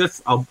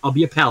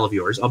a pal of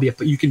yours.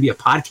 You can be a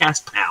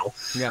podcast pal.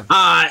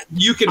 Yeah.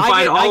 You can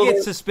find all. I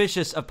get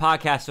suspicious of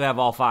podcasts who have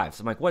all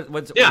 5s. I'm like,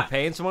 what's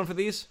paying someone for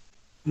these?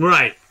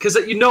 Right, because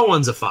no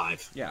one's a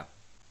 5. Yeah.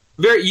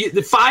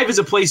 The 5 is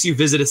a place you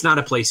visit. It's not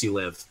a place you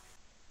live.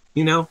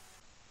 You know.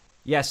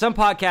 Yeah. Some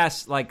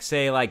podcasts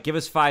say give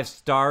us 5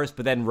 stars,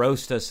 but then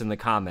roast us in the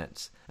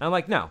comments. And I'm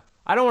like, no.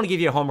 I don't want to give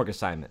you a homework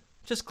assignment.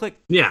 Just click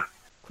 4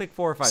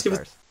 or 5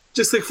 stars.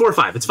 Just click 4 or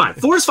 5. It's fine.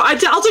 4 is fine.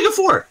 I'll take a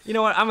 4. You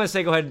know what? I'm going to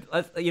say go ahead.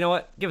 You know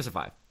what? Give us a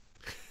 5.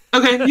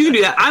 Okay, you can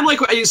do that. I'm like,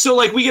 so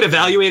we get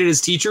evaluated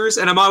as teachers,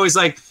 and I'm always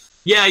like,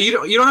 yeah, you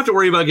don't have to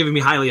worry about giving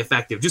me highly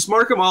effective. Just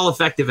mark them all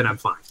effective, and I'm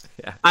fine.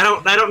 Yeah. I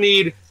don't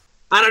need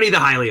the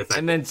highly effective.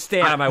 And then stay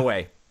out of my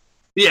way.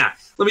 Yeah,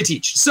 let me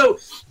teach. So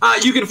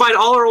you can find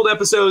all our old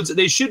episodes.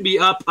 They should be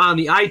up on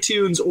the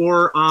iTunes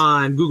or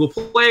on Google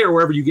Play or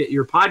wherever you get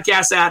your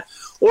podcasts at.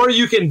 Or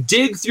you can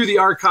dig through the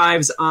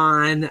archives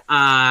on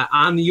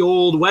the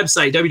old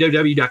website,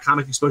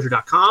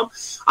 www.comicexposure.com.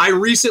 I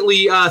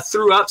recently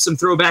threw up some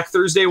Throwback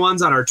Thursday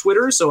ones on our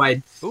Twitter, so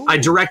I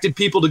directed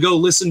people to go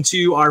listen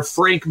to our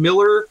Frank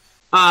Miller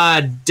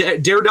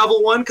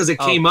Daredevil one because it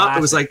came up.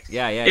 It was like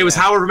it was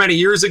however many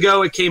years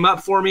ago it came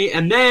up for me.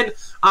 And then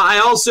I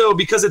also,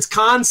 because it's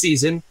con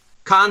season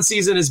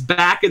is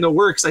back in the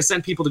works, I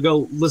sent people to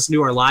go listen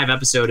to our live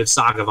episode of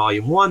Saga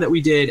Volume 1 that we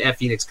did at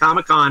Phoenix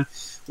Comic Con,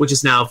 which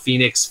is now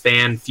Phoenix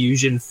Fan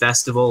Fusion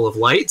Festival of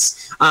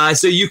Lights.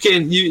 So you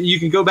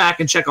can go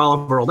back and check all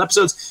of our old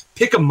episodes,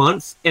 pick a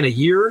month and a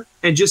year,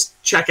 and just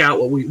check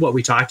out what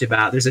we talked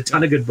about. There's a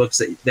ton of good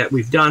books that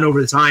we've done over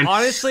the time.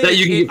 Honestly, that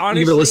you can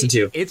give a listen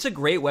to. It's a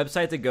great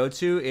website to go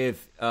to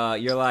if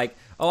you're like,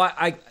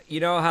 I you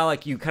know how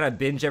you kind of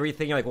binge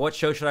everything. You're like, what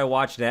show should I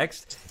watch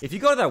next? If you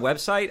go to that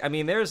website, I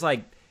mean, there's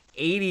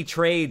 80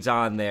 trades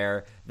on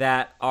there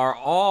that are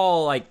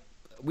all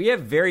we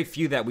have very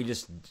few that we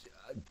just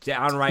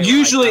downright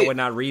usually I would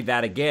not read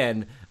that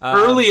again.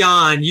 Early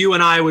on, you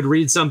and I would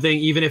read something,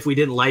 even if we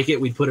didn't like it,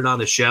 we'd put it on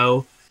the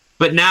show.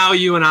 But now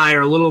you and I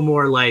are a little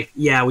more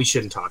we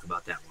shouldn't talk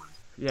about that one.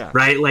 Yeah.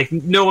 Right?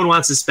 No one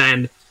wants to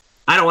spend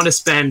I don't want to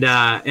spend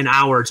an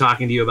hour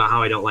talking to you about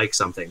how I don't like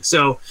something.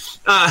 So,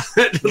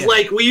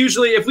 like we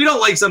usually, if we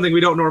don't like something,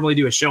 we don't normally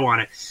do a show on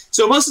it.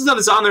 So most of the stuff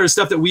that's on there is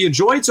stuff that we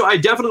enjoyed. So I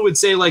definitely would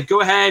say, like, go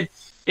ahead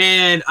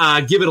and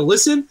give it a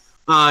listen.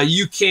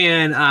 You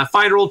can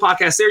find our old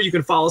podcast there. You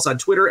can follow us on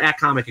Twitter at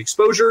Comic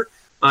Exposure.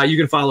 You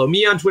can follow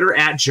me on Twitter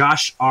at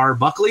Josh R.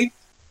 Buckley.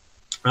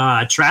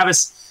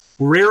 Travis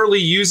rarely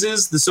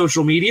uses the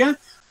social media,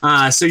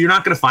 so you're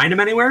not going to find him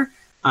anywhere.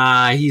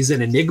 He's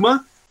an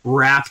enigma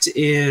wrapped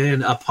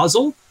in a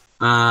puzzle,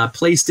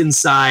 placed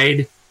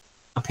inside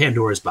a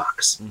Pandora's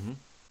box. Mm-hmm.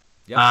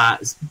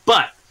 Yep.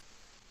 But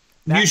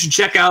you should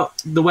check out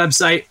the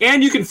website,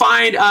 and you can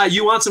find,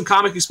 you want some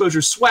Comic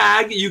Exposure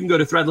swag, you can go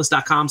to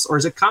threadless.com, or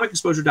is it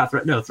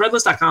comicexposure.thread? No,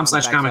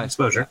 threadless.com/comic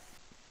exposure.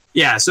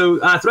 Yeah, so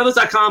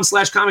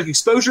threadless.com/comic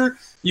exposure.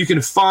 You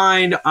can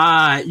find,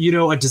 a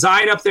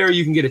design up there.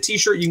 You can get a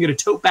t-shirt, you can get a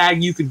tote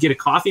bag, you could get a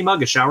coffee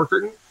mug, a shower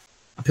curtain,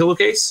 a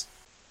pillowcase.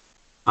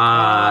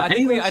 I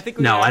think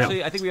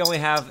we only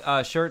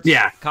have shirts,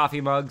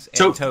 coffee mugs,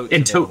 and totes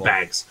and tote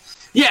bags.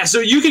 Yeah, so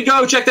you can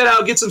go check that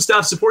out, get some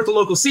stuff, support the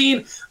local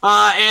scene.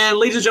 And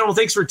ladies and gentlemen,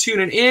 thanks for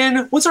tuning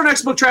in. What's our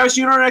next book, Travis?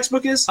 Do you know what our next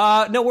book is?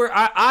 No,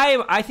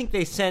 I think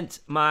they sent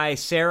my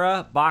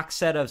Sarah box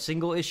set of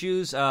single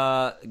issues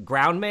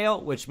ground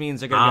mail, which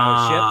means they're going to be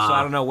on a ship. So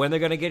I don't know when they're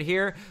going to get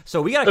here.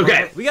 So we got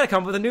to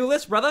come up with a new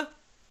list, brother.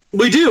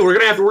 We do. We're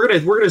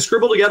gonna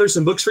scribble together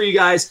some books for you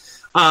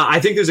guys. I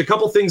think there's a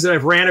couple things that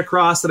I've ran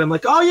across that I'm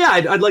like, oh yeah,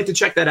 I'd like to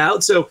check that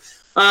out. So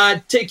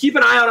keep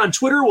an eye out on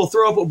Twitter. We'll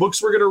throw up what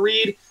books we're gonna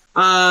read.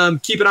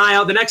 Keep an eye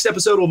out. The next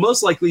episode will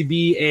most likely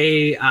be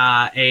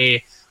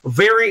a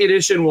variant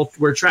edition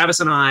where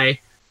Travis and I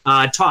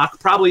talk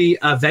probably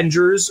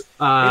Avengers. It's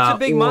a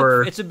big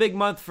month. It's a big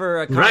month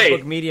for comic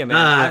book media, man.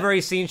 I've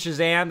already seen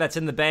Shazam. That's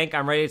in the bank.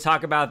 I'm ready to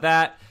talk about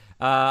that.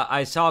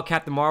 I saw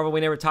Captain Marvel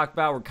we never talked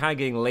about. We're kind of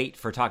getting late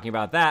for talking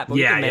about that, but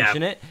we can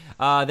mention it.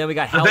 Then we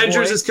got Hellboy.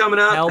 Avengers is coming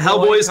up.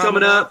 Hellboy is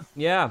coming up.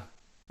 Yeah.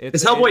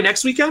 Is Hellboy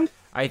next weekend?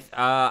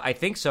 I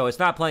think so. It's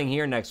not playing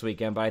here next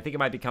weekend, but I think it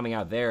might be coming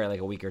out there in like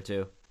a week or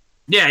two.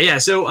 Yeah.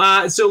 So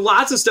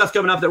lots of stuff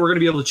coming up that we're going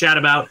to be able to chat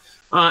about.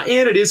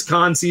 And it is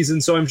con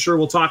season, so I'm sure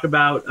we'll talk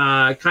about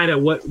kind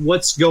of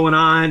what's going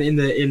on in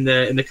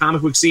the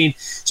comic book scene.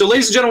 So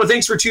ladies and gentlemen,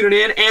 thanks for tuning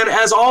in, and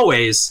as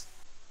always,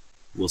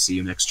 we'll see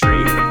you next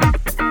trade.